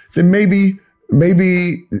 Then maybe,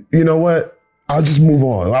 you know what? I'll just move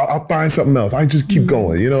on. I'll find something else. I just keep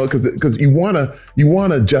going, because you want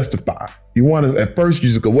to justify. At first you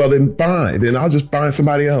just go, well, then fine. Then I'll just find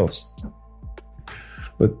somebody else.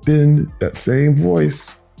 But then that same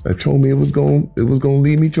voice that told me it was going to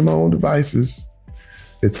lead me to my own devices,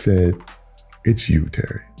 it said, "It's you,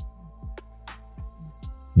 Terry.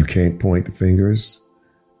 You can't point the fingers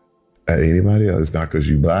at anybody else. It's not because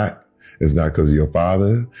you're Black. It's not because of your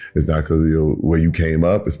father. It's not because of where you came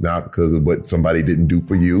up. It's not because of what somebody didn't do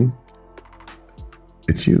for you.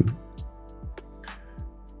 It's you."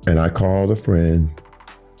 And I called a friend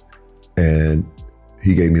and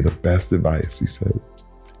he gave me the best advice. He said,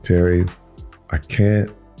 "Terry, I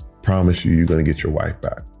can't promise you're going to get your wife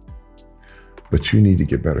back, but you need to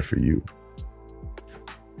get better for you."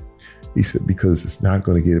 He said, "Because it's not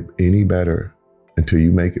going to get any better until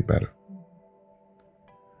you make it better."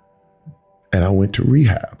 And I went to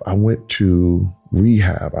rehab. I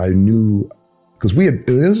knew, because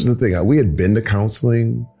this was the thing, we had been to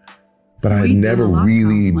counseling, but I had never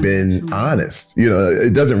really been honest.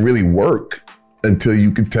 It doesn't really work until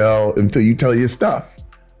you tell your stuff,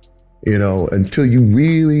 until you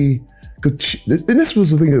really, and this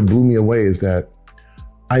was the thing that blew me away, is that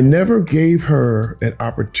I never gave her an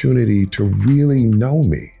opportunity to really know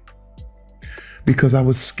me, because I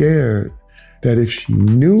was scared that if she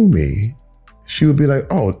knew me, she would be like,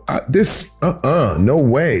 "Oh, no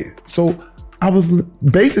way." So I was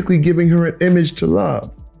basically giving her an image to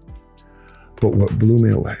love. But what blew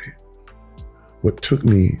me away, what took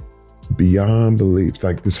me beyond belief,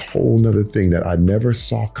 like this whole nother thing that I never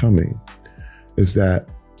saw coming, is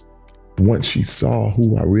that once she saw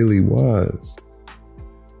who I really was,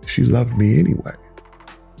 she loved me anyway.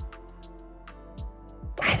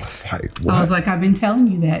 I was like, what? I was like, "I've been telling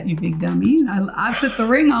you that, you big dummy. I put the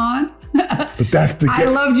ring on." But that's I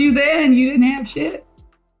loved you then. You didn't have shit.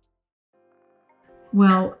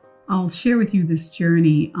 Well, I'll share with you this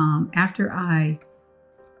journey. After I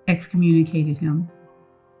excommunicated him,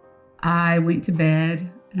 I went to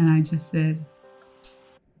bed and I just said,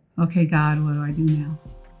 "Okay, God, what do I do now?"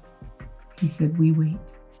 He said, "We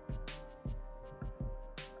wait."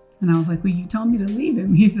 And I was like, "Well, you told me to leave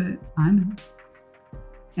him." He said, "I know."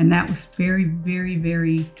 And that was very, very,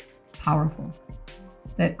 very powerful.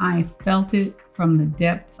 That I felt it from the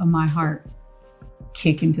depth of my heart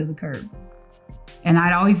kick into the curb. And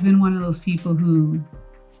I'd always been one of those people who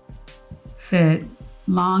said,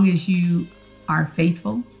 long as you are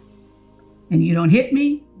faithful and you don't hit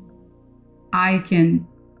me, I can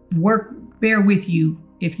bear with you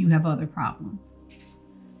if you have other problems.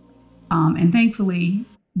 And thankfully,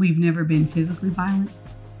 we've never been physically violent.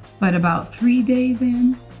 But about 3 days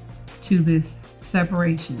in to this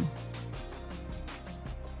separation,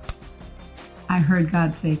 I heard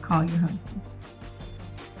God say, "Call your husband."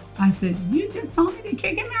 I said, you just told me to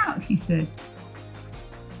kick him out. He said,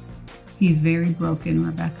 he's very broken,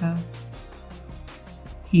 Rebecca.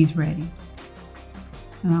 He's ready.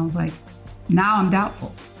 And I was like, now I'm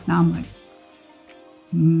doubtful. Now I'm like,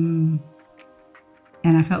 And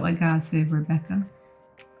I felt like God said, Rebecca,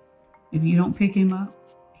 if you don't pick him up,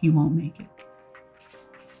 he won't make it.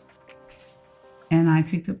 And I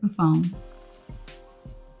picked up the phone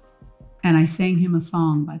and I sang him a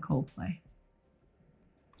song by Coldplay.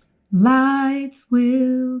 Lights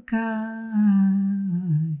will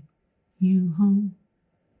guide you home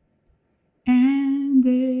and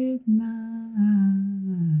ignite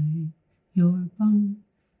your bones,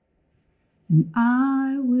 and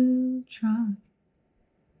I will try.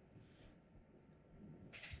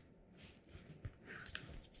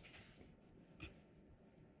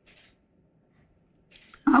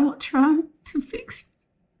 I will try to fix you.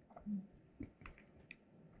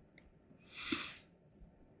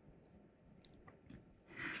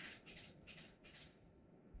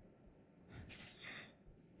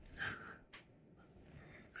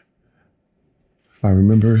 I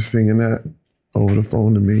remember her singing that over the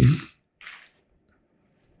phone to me.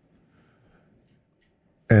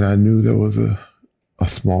 And I knew there was a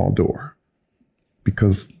small door,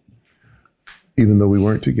 because even though we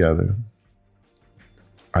weren't together,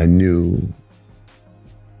 I knew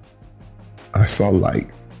I saw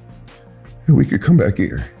light and we could come back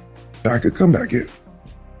here. I could come back here.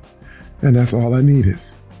 And that's all I needed.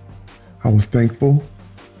 I was thankful.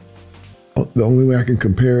 The only way I can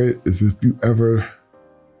compare it is if you ever,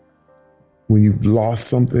 when you've lost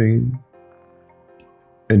something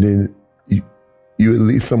and then you at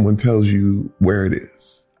least someone tells you where it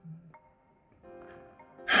is.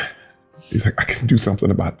 He's like, I can do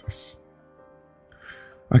something about this.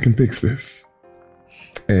 I can fix this.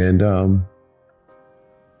 And,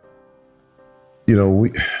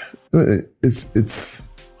 it's.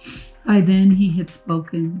 By then he had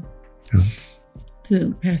spoken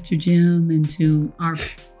to Pastor Jim and to our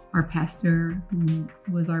pastor, who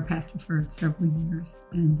was our pastor for several years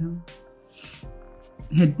and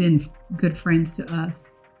had been good friends to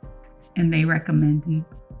us. And they recommended,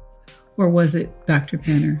 or was it Dr.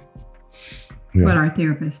 Penner? Yeah. But our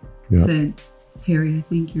therapist said, Terry, I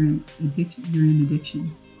think you're in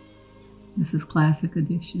addiction. This is classic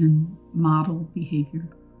addiction model behavior.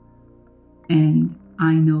 And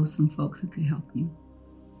I know some folks that could help you.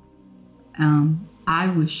 I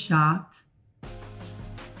was shocked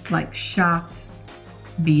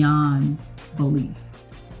beyond belief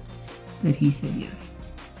that he said yes.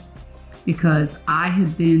 Because I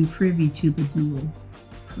had been privy to the dual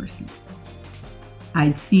person.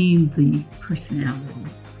 I'd seen the personality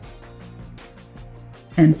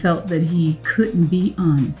and felt that he couldn't be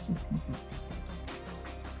honest with people,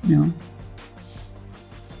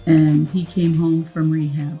 And he came home from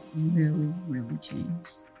rehab really, really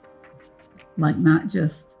changed. Like not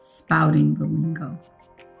just spouting the lingo,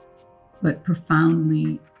 but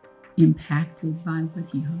profoundly impacted by what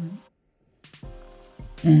he heard.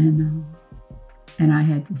 And I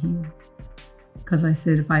had to heal. Because I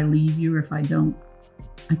said, if I leave you or if I don't,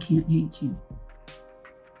 I can't hate you.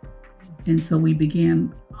 And so we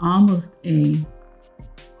began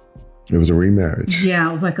it was a remarriage. Yeah,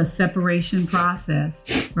 it was like a separation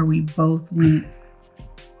process where we both went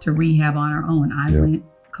to rehab on our own. I went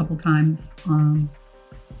a couple times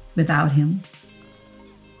without him.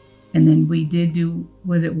 And then we did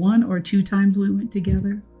was it 1 or 2 times we went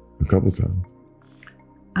together? A couple times.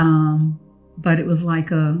 But it was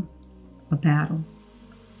like a battle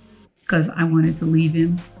because I wanted to leave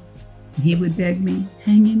him. He would beg me,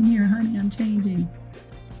 hang in here, honey, I'm changing.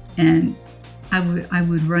 And I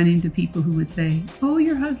would run into people who would say, oh,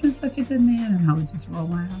 your husband's such a good man. And I would just roll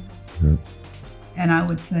my eyes. Yeah. And I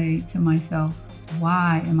would say to myself,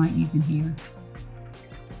 why am I even here?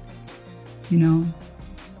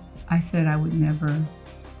 I said I would never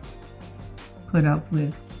put up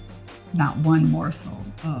with not one morsel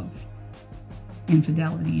of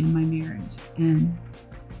infidelity in my marriage. And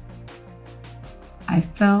I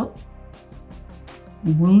felt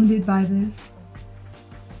wounded by this,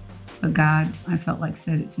 but God, I felt like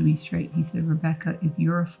said it to me straight. He said, Rebecca, if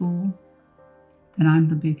you're a fool, then I'm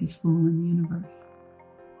the biggest fool in the universe.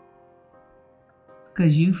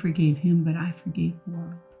 Because you forgave him, but I forgave the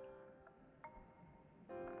world.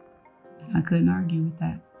 And I couldn't argue with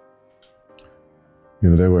that.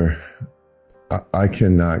 I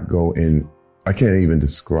cannot go in, I can't even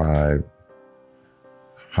describe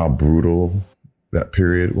how brutal that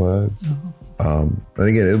period was. And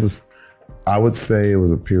again, I would say it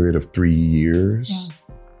was a period of 3 years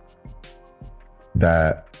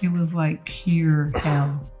that it was like sheer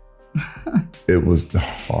hell. It was the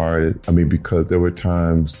hardest. I mean, because there were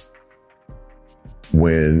times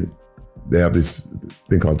when they have this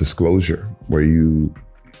thing called disclosure, where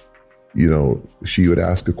she would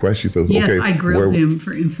ask a question. So, yes, okay, I grilled him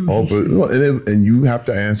for information. And you have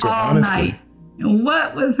to answer all honestly. Night.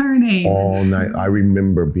 What was her name? All night. I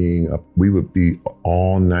remember being up. We would be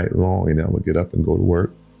all night long, and I would get up and go to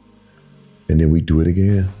work, and then we'd do it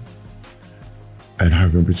again. And I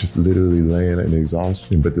remember just literally laying in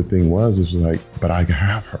exhaustion. But the thing was, it was like, but I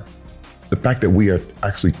have her. The fact that we are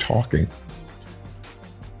actually talking.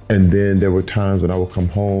 And then there were times when I would come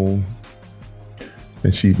home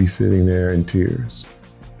and she'd be sitting there in tears.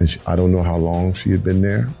 And I don't know how long she had been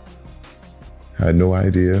there. I had no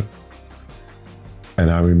idea.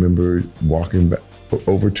 And I remember walking back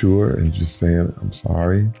over to her and just saying, I'm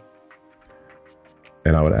sorry.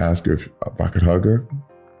 And I would ask her if I could hug her.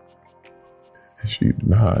 And she'd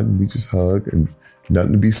nod, and we just hug, and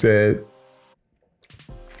nothing to be said.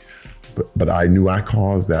 But I knew I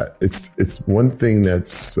caused that. It's one thing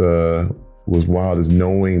that's was wild is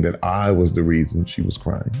knowing that I was the reason she was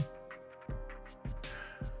crying.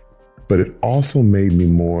 But it also made me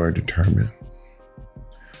more determined,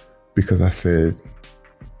 because I said,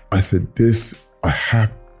 this, I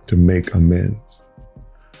have to make amends.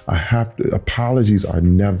 Apologies are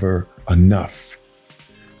never enough.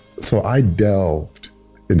 So I delved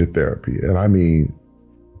into therapy, and I mean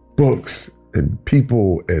books and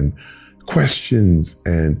people and questions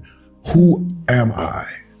and who am I?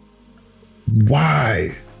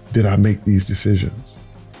 Why did I make these decisions?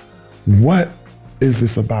 What is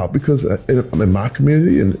this about? Because in my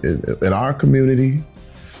community, in our community,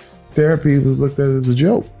 therapy was looked at as a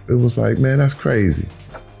joke. It was like, man, that's crazy.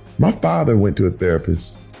 My father went to a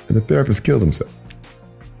therapist, and the therapist killed himself.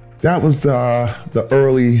 That was the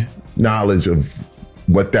early knowledge of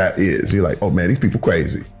what that is. You're like, oh man, these people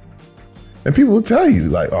crazy. And people will tell you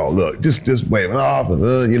like, oh look, just wave it off and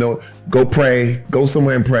go pray, go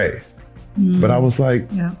somewhere and pray. But I was like,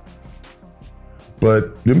 yeah.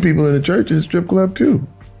 But them people in the church is strip club too.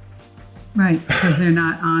 Right, because they're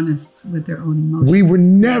not honest with their own emotions. We were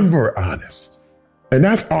never honest. And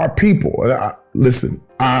that's our people. Listen,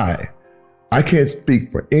 I can't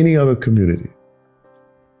speak for any other community,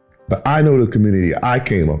 but I know the community I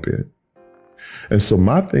came up in. And so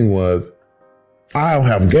my thing was, I don't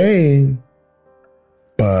have game,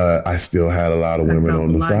 but I still had a lot of women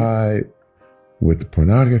on the side with the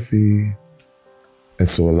pornography. And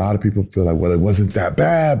so a lot of people feel like, well, it wasn't that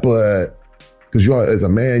bad, but because you are, as a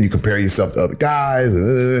man, you compare yourself to other guys.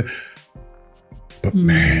 But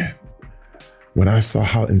man, when I saw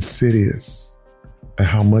how insidious and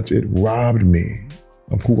how much it robbed me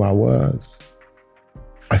of who I was,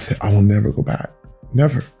 I said, I will never go back.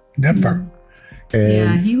 Never. And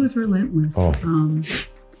yeah, he was relentless.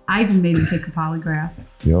 I even made him take a polygraph.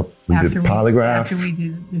 Yep, we did a polygraph. After we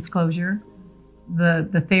did disclosure,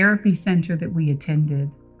 the therapy center that we attended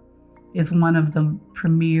is one of the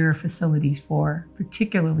premier facilities for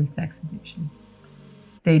particularly sex addiction.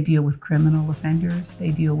 They deal with criminal offenders.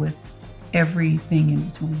 They deal with everything in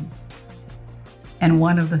between. And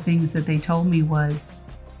one of the things that they told me was,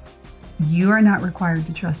 you are not required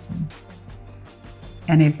to trust him.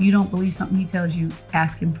 And if you don't believe something he tells you,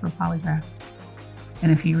 ask him for a polygraph.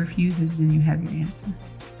 And if he refuses, then you have your answer.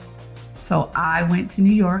 So I went to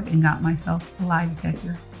New York and got myself a lie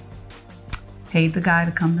detector, paid the guy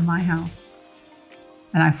to come to my house.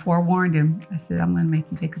 And I forewarned him. I said, I'm going to make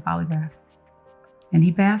you take a polygraph. And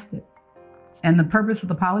he passed it. And the purpose of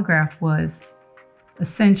the polygraph was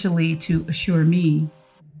essentially to assure me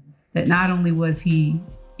that not only was he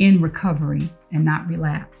in recovery and not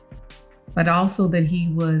relapsed, but also that he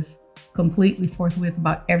was completely forthwith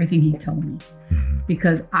about everything he told me.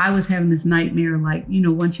 Because I was having this nightmare, like,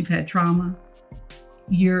 once you've had trauma,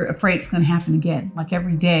 you're afraid it's going to happen again. Like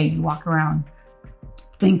every day you walk around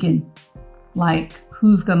thinking, like,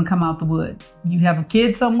 who's going to come out the woods? You have a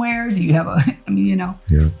kid somewhere? Do you have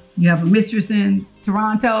yeah. You have a mistress in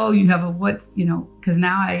Toronto? You have because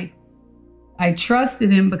now I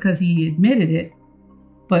trusted him because he admitted it.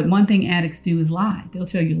 But one thing addicts do is lie. They'll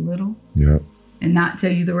tell you a little and not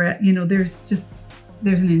tell you the rest.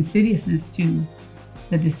 There's an insidiousness to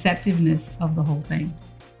the deceptiveness of the whole thing.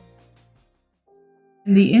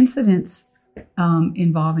 And the incidents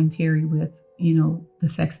involving Terry with, the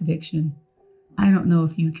sex addiction, I don't know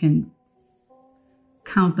if you can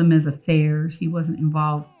count them as affairs. He wasn't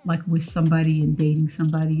involved like with somebody and dating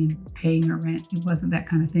somebody and paying her rent. It wasn't that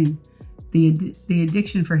kind of thing. The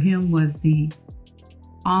addiction for him was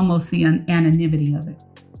almost the anonymity of it.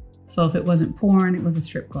 So if it wasn't porn, it was a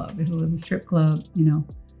strip club. If it was a strip club,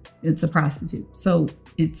 it's a prostitute. So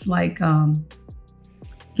It's like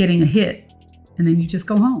getting a hit and then you just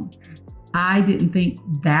go home. I didn't think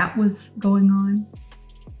that was going on,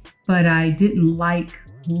 but I didn't like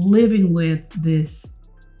living with this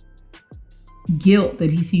guilt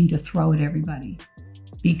that he seemed to throw at everybody,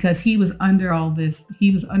 because he was under all this.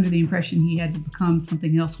 He was under the impression he had to become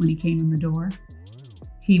something else when he came in the door.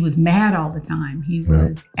 He was mad all the time. He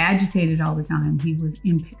was agitated all the time.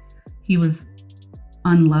 He was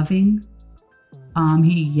unloving.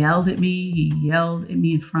 He yelled at me. He yelled at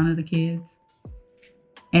me in front of the kids.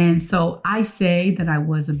 And so I say that I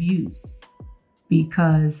was abused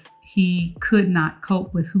because he could not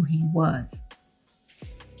cope with who he was.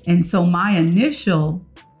 And so my initial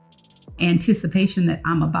anticipation that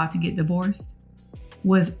I'm about to get divorced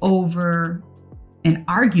was over an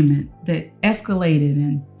argument that escalated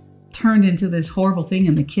and turned into this horrible thing,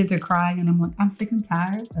 and the kids are crying, and I'm like, I'm sick and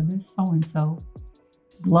tired of this so-and-so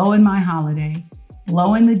blowing my holiday,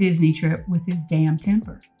 blowing the Disney trip with his damn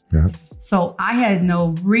temper. Yeah. So I had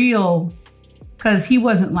no real, because he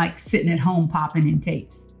wasn't like sitting at home popping in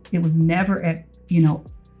tapes. It was never,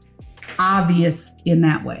 obvious in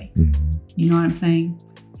that way. Mm-hmm. You know what I'm saying?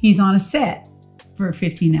 He's on a set for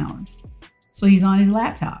 15 hours. So he's on his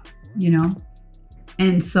laptop,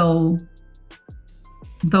 And so,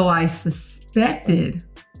 though I suspected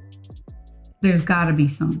there's got to be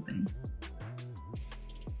something,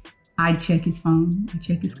 I check his phone, I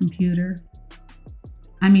check his computer.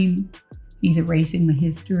 I mean, he's erasing the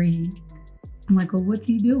history. I'm like, well, what's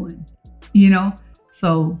he doing?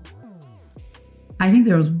 So I think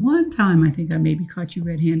there was one time I think I maybe caught you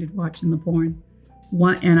red-handed watching the porn.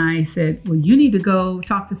 And I said, well, you need to go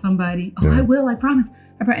talk to somebody. Oh, I will, I promise.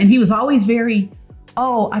 And he was always very,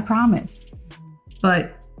 oh, I promise.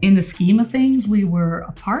 But in the scheme of things, we were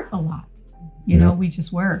apart a lot. We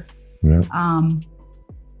just were. Yeah.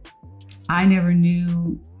 I never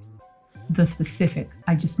knew the specific.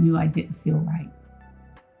 I just knew I didn't feel right.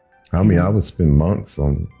 I mean, I would spend months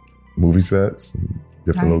on movie sets and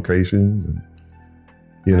different locations, and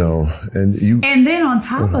and then on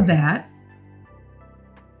top of that,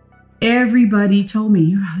 everybody told me,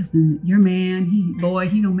 your husband, your man, he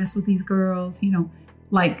don't mess with these girls. He don't,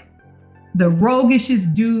 like, the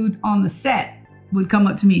roguishest dude on the set would come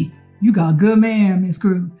up to me. You got a good man, Miss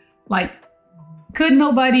Crew. Like, couldn't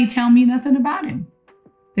nobody tell me nothing about him.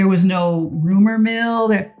 There was no rumor mill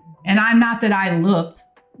there. And I'm not that I looked,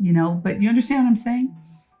 but you understand what I'm saying?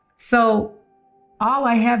 So all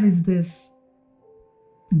I have is this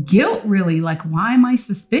guilt, really. Like, why am I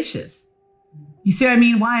suspicious? You see what I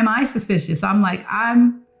mean? Why am I suspicious? I'm like,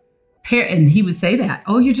 and he would say that,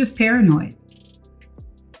 oh, you're just paranoid.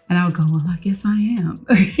 And I would go, well, I guess I am.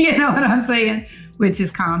 You know what I'm saying? Which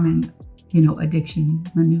is common, addiction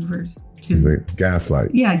maneuvers too.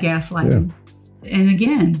 Gaslight. Yeah, gaslighting. Yeah. And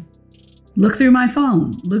again, look through my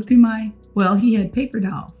phone, he had paper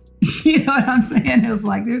dolls. You know what I'm saying? It was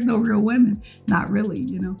like, there's no real women. Not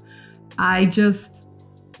really, I just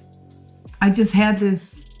had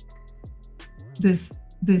this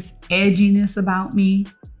edginess about me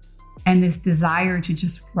and this desire to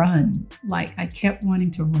just run. Like, I kept wanting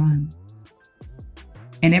to run.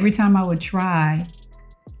 And every time I would try,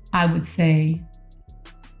 I would say,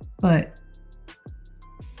 but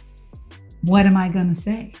what am I going to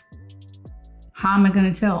say? How am I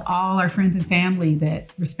going to tell all our friends and family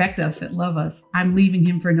that respect us, that love us, I'm leaving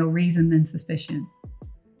him for no reason than suspicion?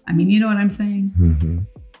 I mean, you know what I'm saying? Mm-hmm.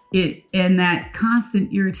 And that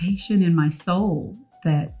constant irritation in my soul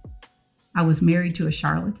that I was married to a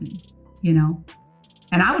charlatan, and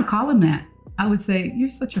I would call him that. I would say, you're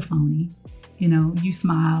such a phony. You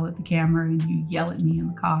smile at the camera and you yell at me in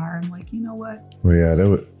the car. I'm like, you know what? Well,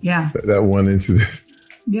 yeah, that one incident.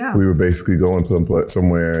 Yeah. We were basically going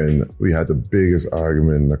somewhere, and we had the biggest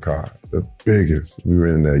argument in the car. The biggest. We were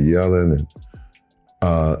in there yelling, and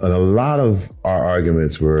a lot of our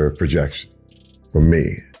arguments were projection for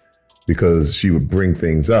me, because she would bring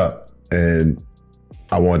things up, and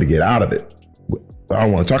I wanted to get out of it. I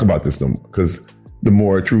don't want to talk about this no more, because the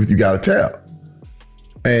more truth you got to tell.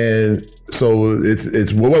 And so it's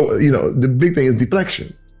the big thing is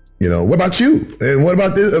deflection. What about you? And what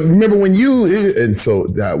about this? Remember when and so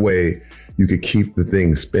that way you could keep the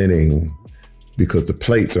thing spinning, because the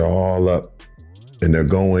plates are all up and they're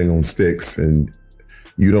going on sticks, and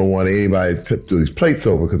you don't want anybody to tip these plates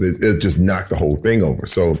over, because it just knocked the whole thing over.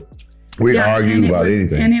 So we'd argue about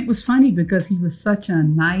anything. And it was funny because he was such a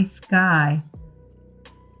nice guy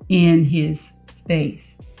in his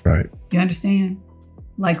space. Right. You understand?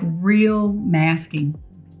 Like real masking.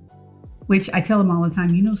 which I tell them all the time,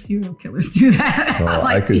 serial killers do that. Oh,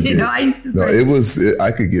 I used to say. I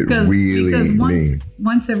could get really mean.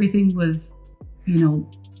 Once everything was,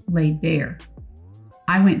 laid bare,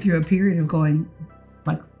 I went through a period of going,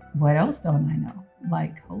 like, what else don't I know?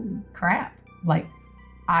 Like, holy crap. Like,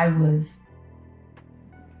 I was,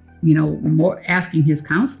 more asking his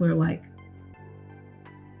counselor, like,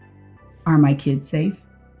 are my kids safe?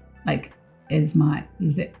 Like, it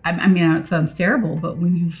sounds terrible, but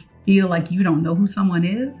when you feel like you don't know who someone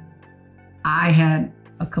is, I had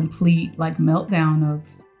a complete meltdown of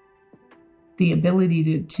the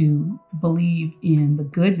ability to believe in the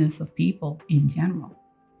goodness of people in general.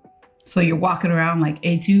 So you're walking around like,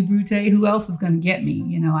 et tu, Brute, who else is going to get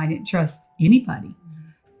me? I didn't trust anybody.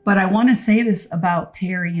 But I want to say this about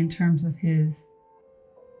Terry in terms of his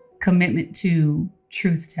commitment to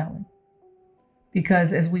truth telling.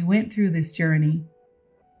 Because as we went through this journey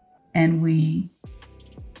and we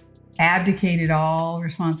abdicated all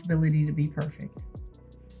responsibility to be perfect,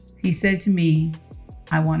 he said to me,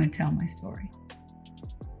 I want to tell my story.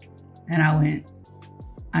 And I went,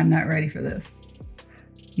 I'm not ready for this.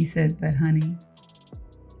 He said, but honey,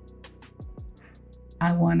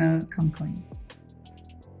 I want to come clean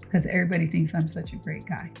because everybody thinks I'm such a great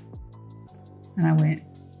guy. And I went,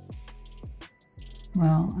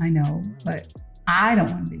 well, I know, but I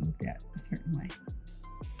don't want to be looked at a certain way.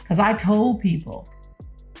 Because I told people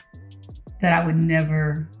that I would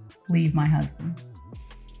never leave my husband,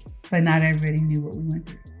 but not everybody knew what we went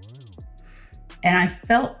through. And I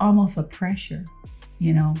felt almost a pressure,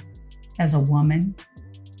 as a woman,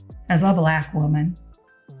 as a Black woman.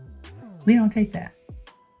 We don't take that.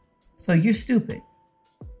 So you're stupid,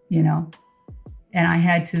 And I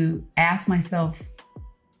had to ask myself,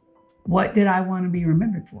 what did I want to be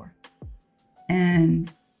remembered for? And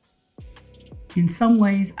in some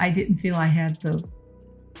ways, I didn't feel I had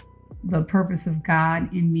the purpose of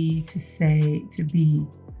God in me to be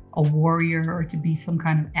a warrior or to be some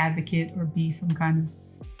kind of advocate or be some kind of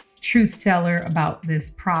truth teller about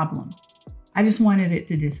this problem. I just wanted it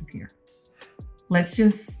to disappear. Let's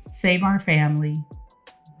just save our family.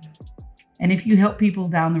 And if you help people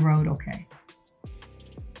down the road, okay.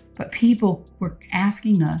 But people were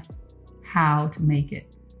asking us how to make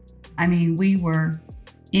it. I mean, we were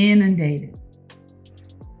inundated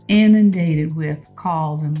with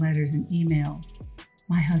calls and letters and emails.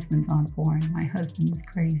 My husband's on porn. My husband is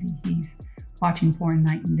crazy. He's watching porn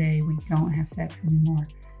night and day. We don't have sex anymore.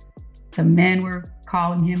 The men were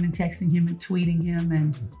calling him and texting him and tweeting him.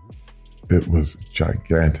 And it was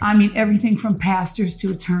gigantic. I mean, everything from pastors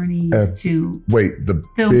to attorneys to the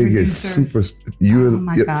film biggest producers. Oh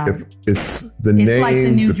my God. It's the names, like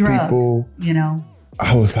the new drug, people.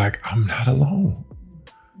 I was like, I'm not alone.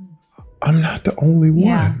 I'm not the only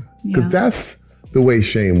one. Because that's the way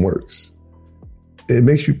shame works. It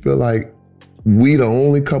makes you feel like we the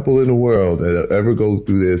only couple in the world that ever go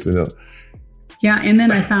through this. Yeah, and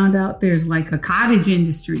then I found out there's like a cottage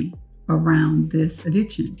industry around this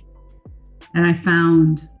addiction. And I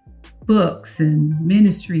found books and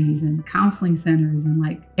ministries and counseling centers and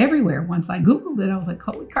like everywhere. Once I Googled it, I was like,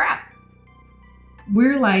 holy crap.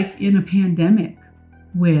 We're like in a pandemic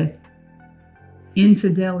with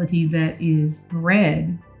infidelity that is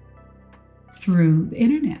bred through the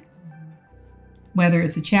internet. Whether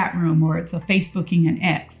it's a chat room or it's a Facebooking an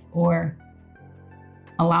ex or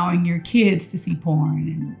allowing your kids to see porn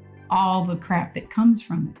and all the crap that comes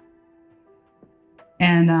from it.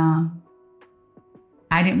 And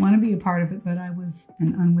I didn't want to be a part of it, but I was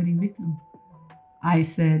an unwitting victim. I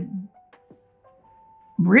said,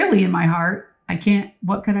 really in my heart,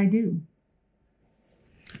 what could I do?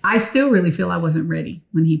 I still really feel I wasn't ready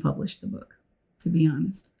when he published the book, to be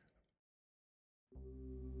honest.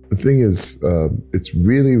 The thing is, it's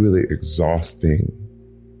really, really exhausting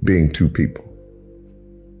being two people.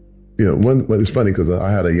 It's funny because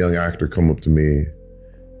I had a young actor come up to me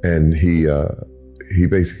and he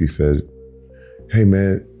basically said, hey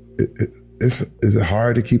man, is it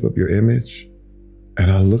hard to keep up your image?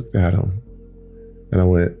 And I looked at him and I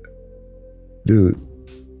went, dude,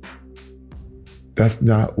 that's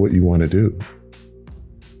not what you want to do.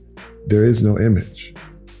 There is no image.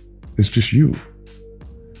 It's just you.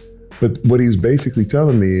 But what he was basically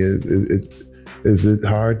telling me is it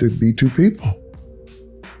hard to be two people?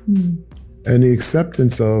 Mm. And the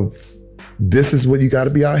acceptance of this is what you got to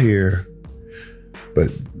be out here, but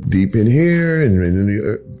deep in here and in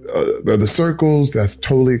the other circles, that's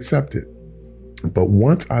totally accepted. But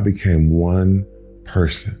once I became one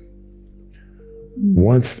person,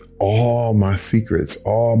 once all my secrets,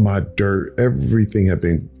 all my dirt, everything had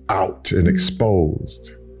been out and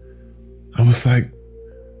exposed, I was like,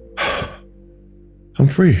 I'm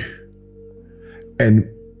free.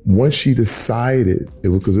 And once she decided,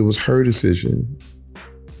 because it was her decision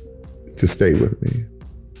to stay with me.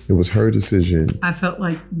 It was her decision. I felt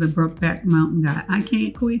like the Brokeback Mountain guy. I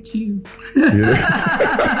can't quit you.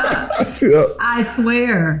 I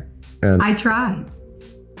swear. And I tried.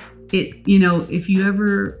 If you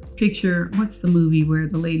ever picture, what's the movie where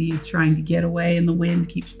the lady is trying to get away and the wind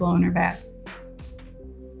keeps blowing her back?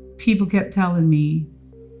 People kept telling me,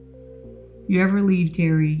 you ever leave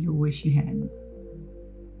Terry, you'll wish you hadn't.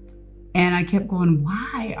 And I kept going,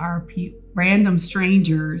 why are random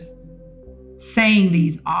strangers saying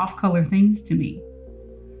these off-color things to me?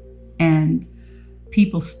 And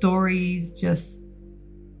people's stories just,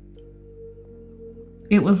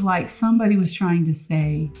 it was like somebody was trying to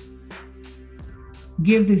say,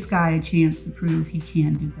 give this guy a chance to prove he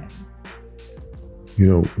can do better.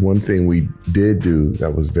 One thing we did do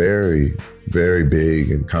that was very, very big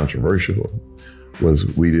and controversial was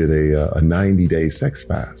we did a 90-day sex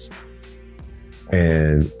fast.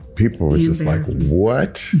 And people were just like,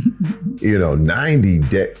 what? 90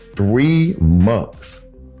 days, 3 months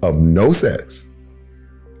of no sex.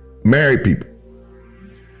 Married people.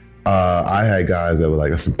 I had guys that were like,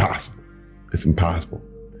 that's impossible. It's impossible.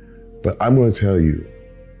 But I'm going to tell you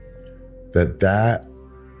that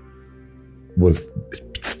was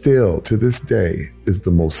still, to this day, is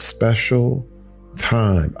the most special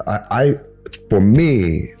time. For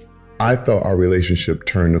me, I felt our relationship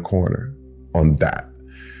turned the corner on that,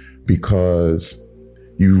 because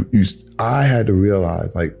I had to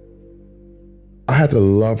realize, like, I had to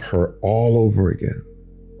love her all over again.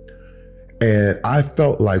 And I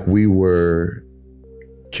felt like we were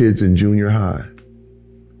kids in junior high,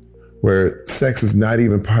 where sex is not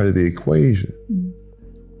even part of the equation,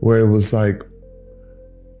 where it was like,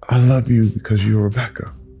 I love you because you're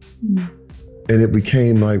Rebecca. And it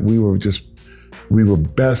became like we were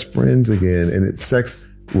best friends again, and sex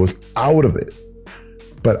was out of it.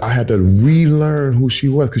 But I had to relearn who she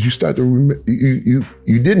was, because you start to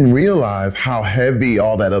you didn't realize how heavy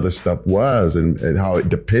all that other stuff was, and how it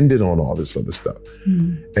depended on all this other stuff.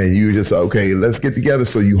 And you just, okay, let's get together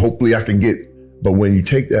so hopefully I can get. But when you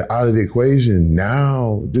take that out of the equation,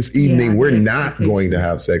 now this evening we're not going to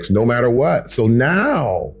have sex no matter what. So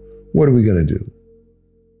now what are we going to do?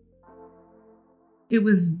 It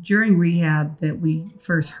was during rehab that we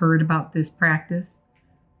first heard about this practice,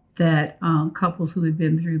 that couples who had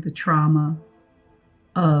been through the trauma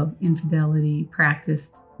of infidelity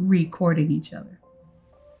practiced recording each other.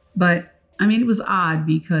 But I mean, it was odd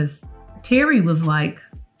because Terry was like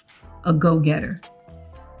a go-getter.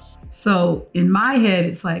 So in my head,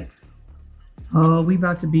 it's like, oh, we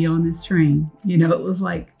about to be on this train. It was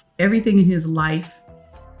like everything in his life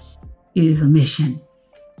is a mission.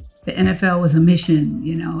 The NFL was a mission,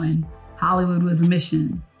 and Hollywood was a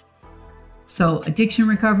mission. So addiction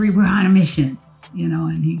recovery, we're on a mission,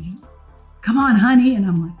 and he's, come on, honey. And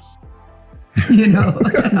I'm like,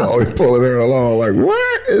 I'm always pulling her along like,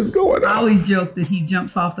 what is going on? I always joke that he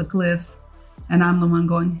jumps off the cliffs and I'm the one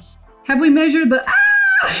going, have we measured the,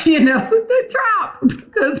 the drop?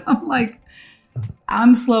 Because I'm like,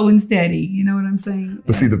 I'm slow and steady. You know what I'm saying?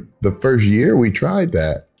 But see, the first year we tried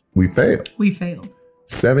that, we failed.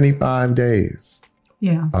 75 days.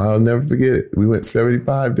 Yeah. I'll never forget it. We went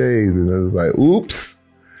 75 days and it was like, oops.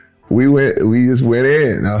 We just went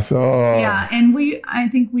in. I saw. Yeah. And I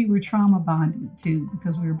think we were trauma bonded too,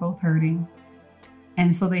 because we were both hurting.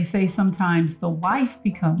 And so they say sometimes the wife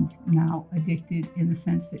becomes now addicted in the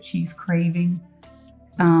sense that she's craving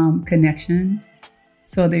connection.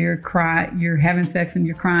 So that you're having sex and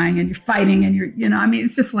you're crying and you're fighting and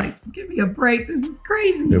it's just like, give me a break. This is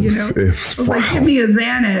crazy. It was wow. like, give me a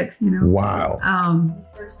Xanax, Wow.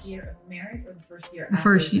 The first year of marriage or the first year?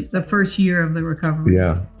 The first year of the recovery.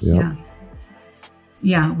 Yeah,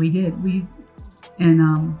 we did.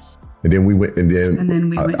 And then we went, and then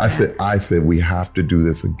we went. I said, we have to do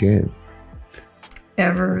this again.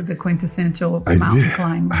 Ever the quintessential mountain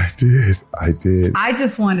climber. I did. I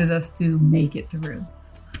just wanted us to make it through.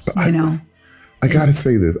 I gotta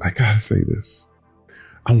say this.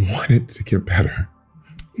 I wanted to get better.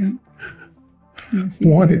 Yeah. Yes,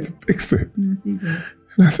 wanted to fix it. Yes, he did.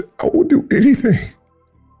 And I said, I will do anything.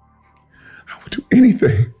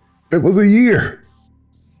 It was a year.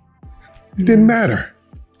 It didn't matter.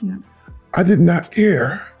 Yeah. I did not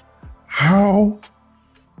care how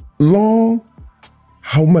long,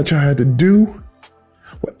 how much I had to do.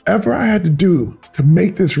 Whatever I had to do to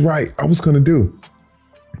make this right, I was going to do.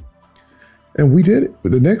 And we did it.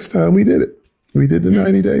 But the next time we did it. We did the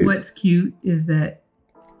 90 days. What's cute is that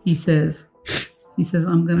he says,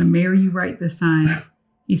 I'm going to marry you right this time.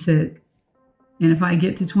 He said, And if I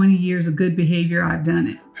get to 20 years of good behavior, I've done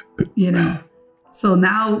it, you know. So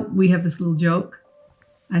now we have this little joke.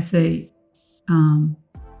 I say,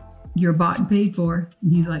 you're bought and paid for.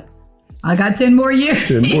 And he's like, I got 10 more years.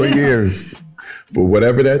 10 more years. For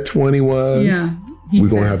whatever that 20 was, we're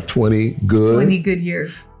going to have 20 good. 20 good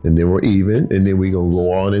years. And then we're even. And then we're going to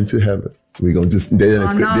go on into heaven. We're going to just, then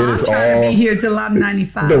it's I'm trying to be here till I'm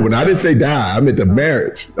 95. No, when I didn't say die, I meant the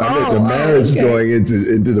marriage. I meant the marriage going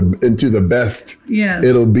into the best. Yes.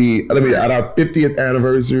 It'll be, I mean, at our 50th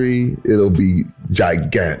anniversary, it'll be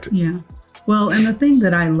gigantic. Yeah. Well, and the thing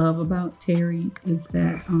that I love about Terry is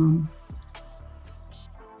that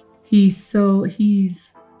he's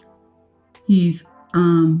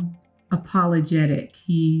apologetic.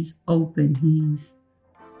 He's open. He's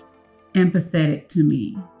empathetic to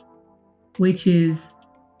me, which is,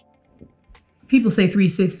 people say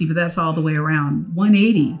 360, but that's all the way around.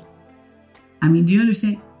 180. I mean, do you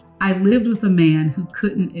understand? I lived with a man who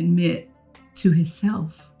couldn't admit to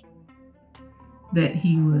himself that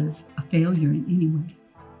he was a failure in any way.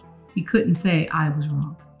 He couldn't say, I was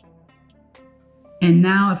wrong. And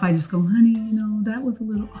now if I just go, honey, you know, that was a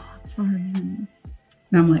little, I'm sorry, honey.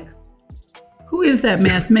 And I'm like, who is that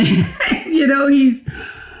masked man? You know, he's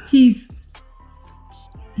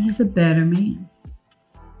a better man.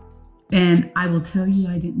 And I will tell you,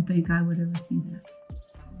 I didn't think I would ever see that.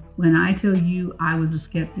 When I tell you I was a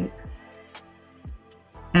skeptic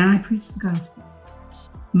and I preached the gospel,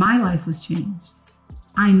 my life was changed.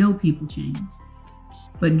 I know people change,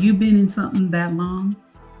 but you've been in something that long,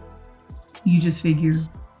 you just figure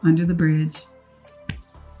under the bridge,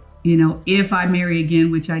 you know, if I marry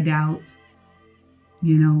again, which I doubt,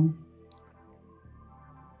 you know,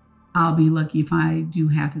 I'll be lucky if I do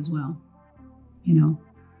half as well, you know,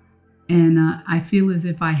 and I feel as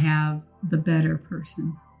if I have the better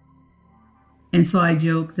person. And so I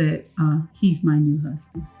joke that he's my new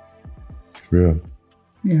husband. Yeah.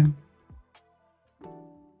 Yeah.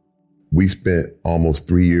 We spent almost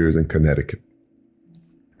 3 years in Connecticut.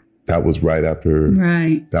 That was right after,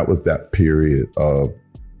 right. That was that period of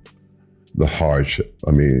the hardship.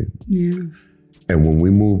 I mean, yeah. And when we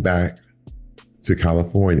moved back to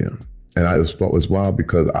California, and it was wild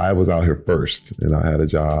because I was out here first and I had a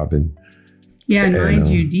job. And mind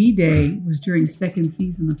you, D-Day was during second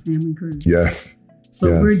season of Family Cruise. Yes.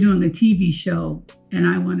 So we're doing a TV show and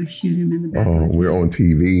I want to shoot him in the back. Oh, we're on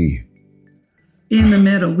TV. In the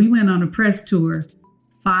middle. We went on a press tour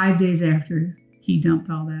 5 days after he dumped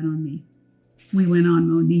all that on me. We went on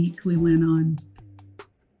Monique. We went on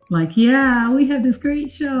we had this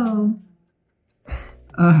great show.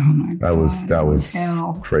 Oh my God. That was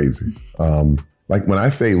crazy. Like when I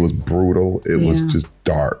say it was brutal, it was just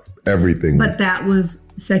dark. Everything. But that was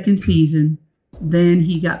second season. Then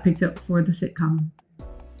he got picked up for the sitcom.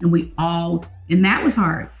 And that was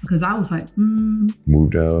hard because I was like,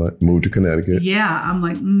 moved to Connecticut. Yeah, I'm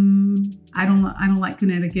like, I don't like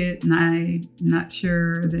Connecticut, and I'm not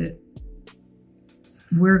sure that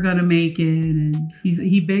we're gonna make it. And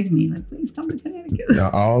he begged me, like, please come to Connecticut. Now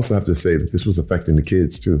I also have to say that this was affecting the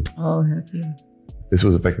kids too. Oh heck yeah! This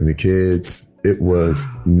was affecting the kids. It was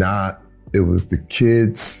the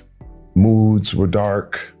kids' moods were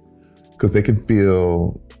dark because they could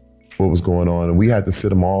feel what was going on, and we had to sit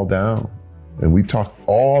them all down. And we talked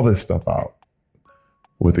all this stuff out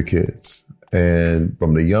with the kids, and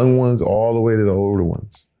from the young ones all the way to the older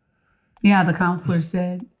ones. Yeah, the counselor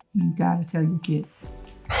said, you got to tell your kids.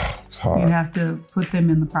 It's hard. You have to put them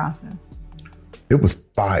in the process. It was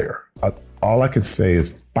fire. All I can say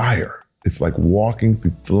is fire. It's like walking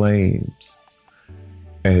through flames.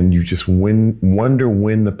 And you just wonder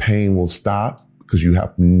when the pain will stop because you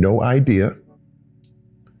have no idea.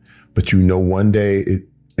 But you know one day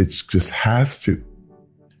it just has to.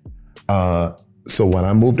 So when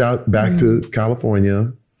I moved out back to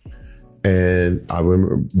California, and I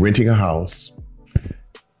remember renting a house,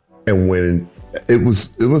 and when it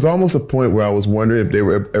was almost a point where I was wondering if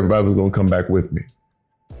everybody was going to come back with me.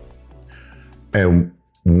 And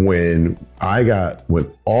when my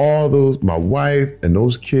wife and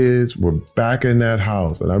those kids were back in that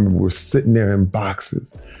house, and I remember we're sitting there in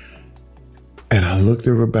boxes, and I looked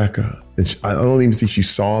at Rebecca, and I don't even see she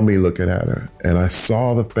saw me looking at her. And I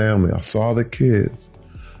saw the family, I saw the kids.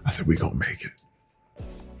 I said, we're going to make it.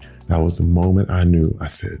 That was the moment I knew. I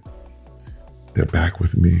said, they're back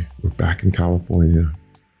with me. We're back in California.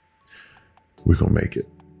 We're going to make it.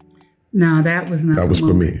 No, that was not. That was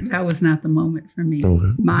for me. That was not the moment for me.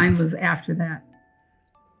 Okay. Mine was after that.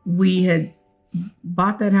 We had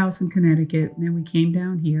bought that house in Connecticut, and then we came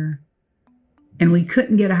down here, and we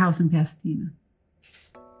couldn't get a house in Pasadena.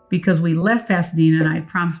 because we left Pasadena and I had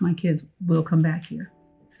promised my kids, we'll come back here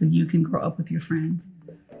so you can grow up with your friends.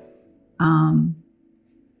 And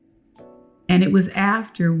it was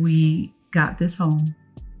after we got this home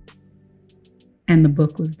and the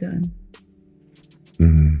book was done.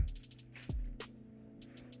 Mm-hmm.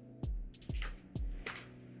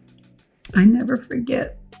 I never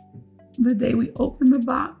forget the day we opened the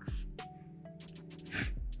box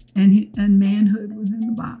and manhood was in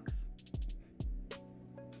the box.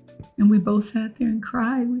 And we both sat there and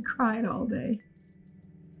cried. We cried all day.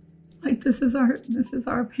 Like this is our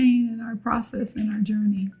pain and our process and our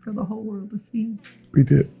journey for the whole world to see. We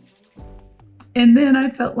did. And then I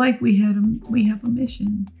felt like we have a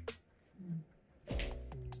mission.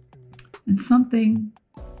 And something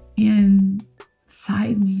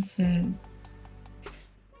inside me said,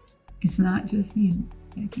 it's not just you,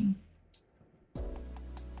 Becky.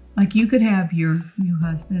 Like you could have your new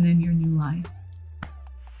husband and your new life.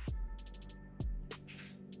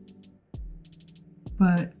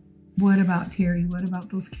 But what about Terry? What about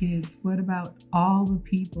those kids? What about all the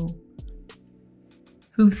people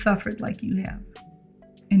who've suffered like you have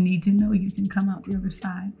and need to know you can come out the other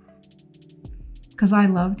side? Because I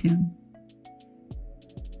loved him.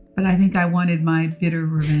 But I think I wanted my bitter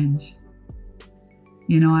revenge.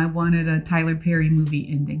 You know, I wanted a Tyler Perry movie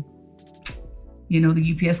ending. You know,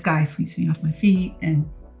 the UPS guy sweeps me off my feet and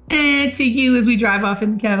to you as we drive off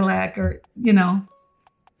in the Cadillac or, you know.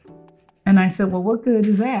 And I said, well, what good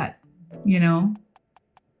is that? You know?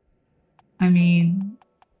 I mean,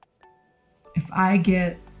 if I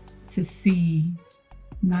get to see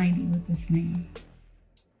 90 with this man,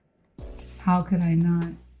 how could I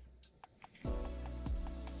not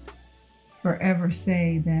forever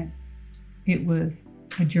say that it was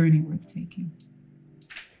a journey worth taking?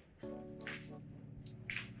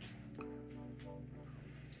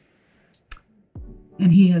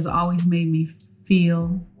 And he has always made me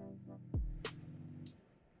feel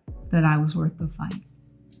that I was worth the fight.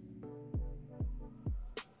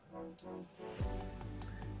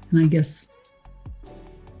 And I guess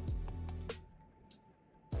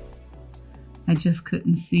I just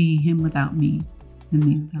couldn't see him without me and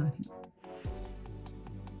me without him.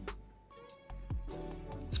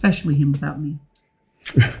 Especially him without me.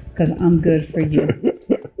 Because I'm good for you.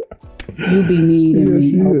 You be needing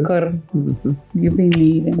me, okay? You be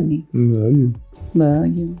needing me. Love you. Love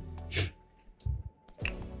you.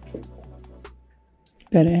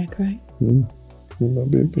 Better act right. My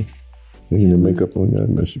baby. And the makeup on you, I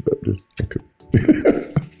mess you up. Okay.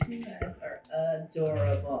 You guys are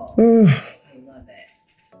adorable. I love it.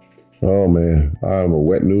 Oh man, I'm a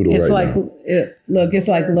wet noodle It's right like, now. look, it's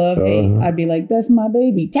like love, hate. I'd be like, that's my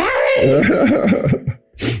baby. Terry!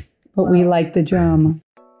 But we like the drama.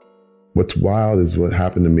 What's wild is what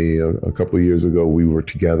happened to me a couple of years ago. We were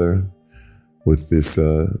together with this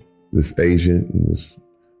agent and this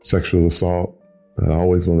sexual assault. And I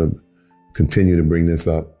always want to continue to bring this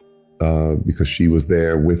up because she was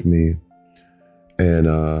there with me. And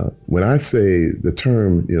when I say the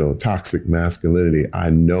term, you know, toxic masculinity, I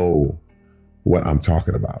know what I'm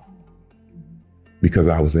talking about because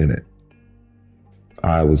I was in it.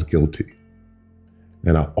 I was guilty.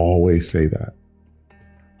 And I always say that.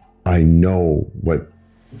 I know what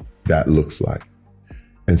that looks like.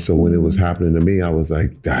 And so when it was happening to me, I was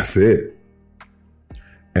like, that's it.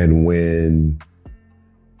 And when,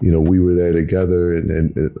 you know, we were there together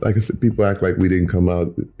and like I said, people act like we didn't come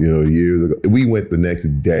out, you know, years ago. We went the next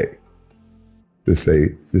day to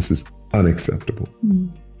say, this is unacceptable.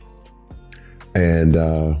 And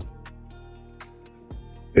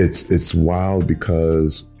it's wild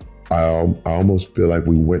because I almost feel like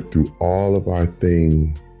we went through all of our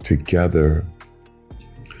thing together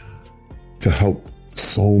to help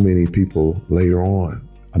so many people later on.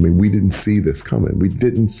 I mean, we didn't see this coming. We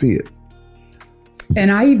didn't see it. And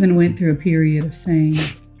I even went through a period of saying,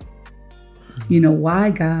 you know, why,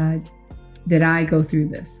 God, did I go through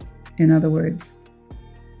this? In other words,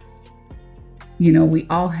 you know, we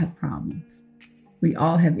all have problems. We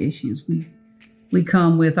all have issues. We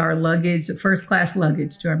come with our luggage, first class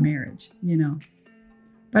luggage to our marriage, you know.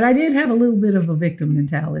 But I did have a little bit of a victim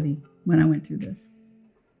mentality when I went through this.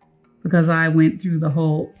 Because I went through the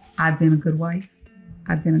whole, I've been a good wife.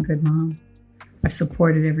 I've been a good mom. I've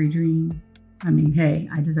supported every dream. I mean, hey,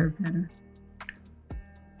 I deserve better.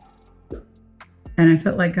 And I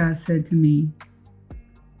felt like God said to me,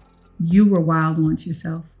 you were wild once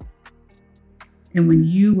yourself. And when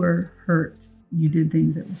you were hurt, you did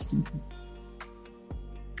things that were stupid.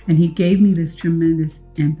 And he gave me this tremendous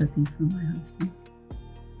empathy for my husband.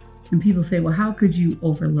 And people say, well, how could you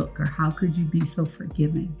overlook or how could you be so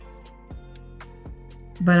forgiving?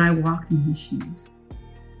 but I walked in his shoes.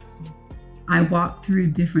 I walked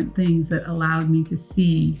through different things that allowed me to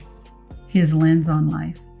see his lens on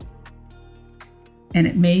life. And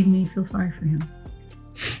it made me feel sorry for him.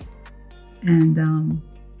 And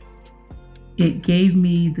it gave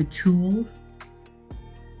me the tools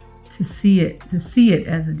to see it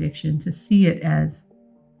as addiction, to see it as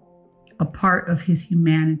a part of his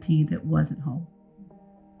humanity that wasn't whole.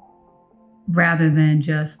 Rather than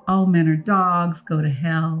just, oh, men are dogs, go to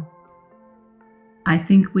hell. I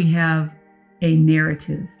think we have a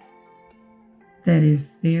narrative that is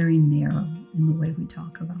very narrow in the way we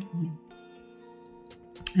talk about men.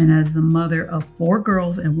 And as the mother of 4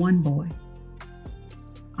 girls and 1 boy,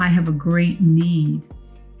 I have a great need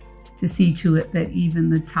to see to it that even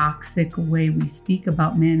the toxic way we speak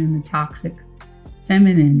about men and the toxic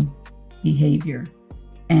feminine behavior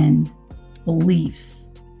and beliefs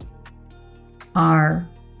are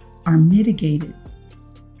mitigated.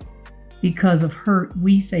 Because of hurt,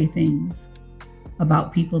 we say things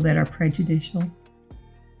about people that are prejudicial,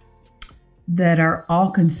 that are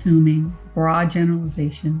all-consuming, broad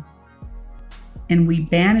generalization, and we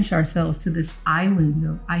banish ourselves to this island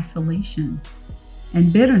of isolation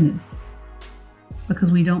and bitterness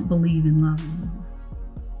because we don't believe in love anymore.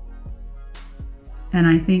 And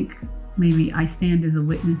I think maybe I stand as a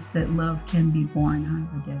witness that love can be born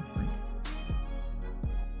out of a dead place.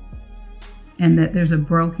 And that there's a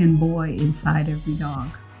broken boy inside every dog.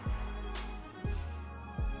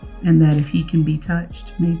 And that if he can be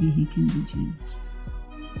touched, maybe he can be changed.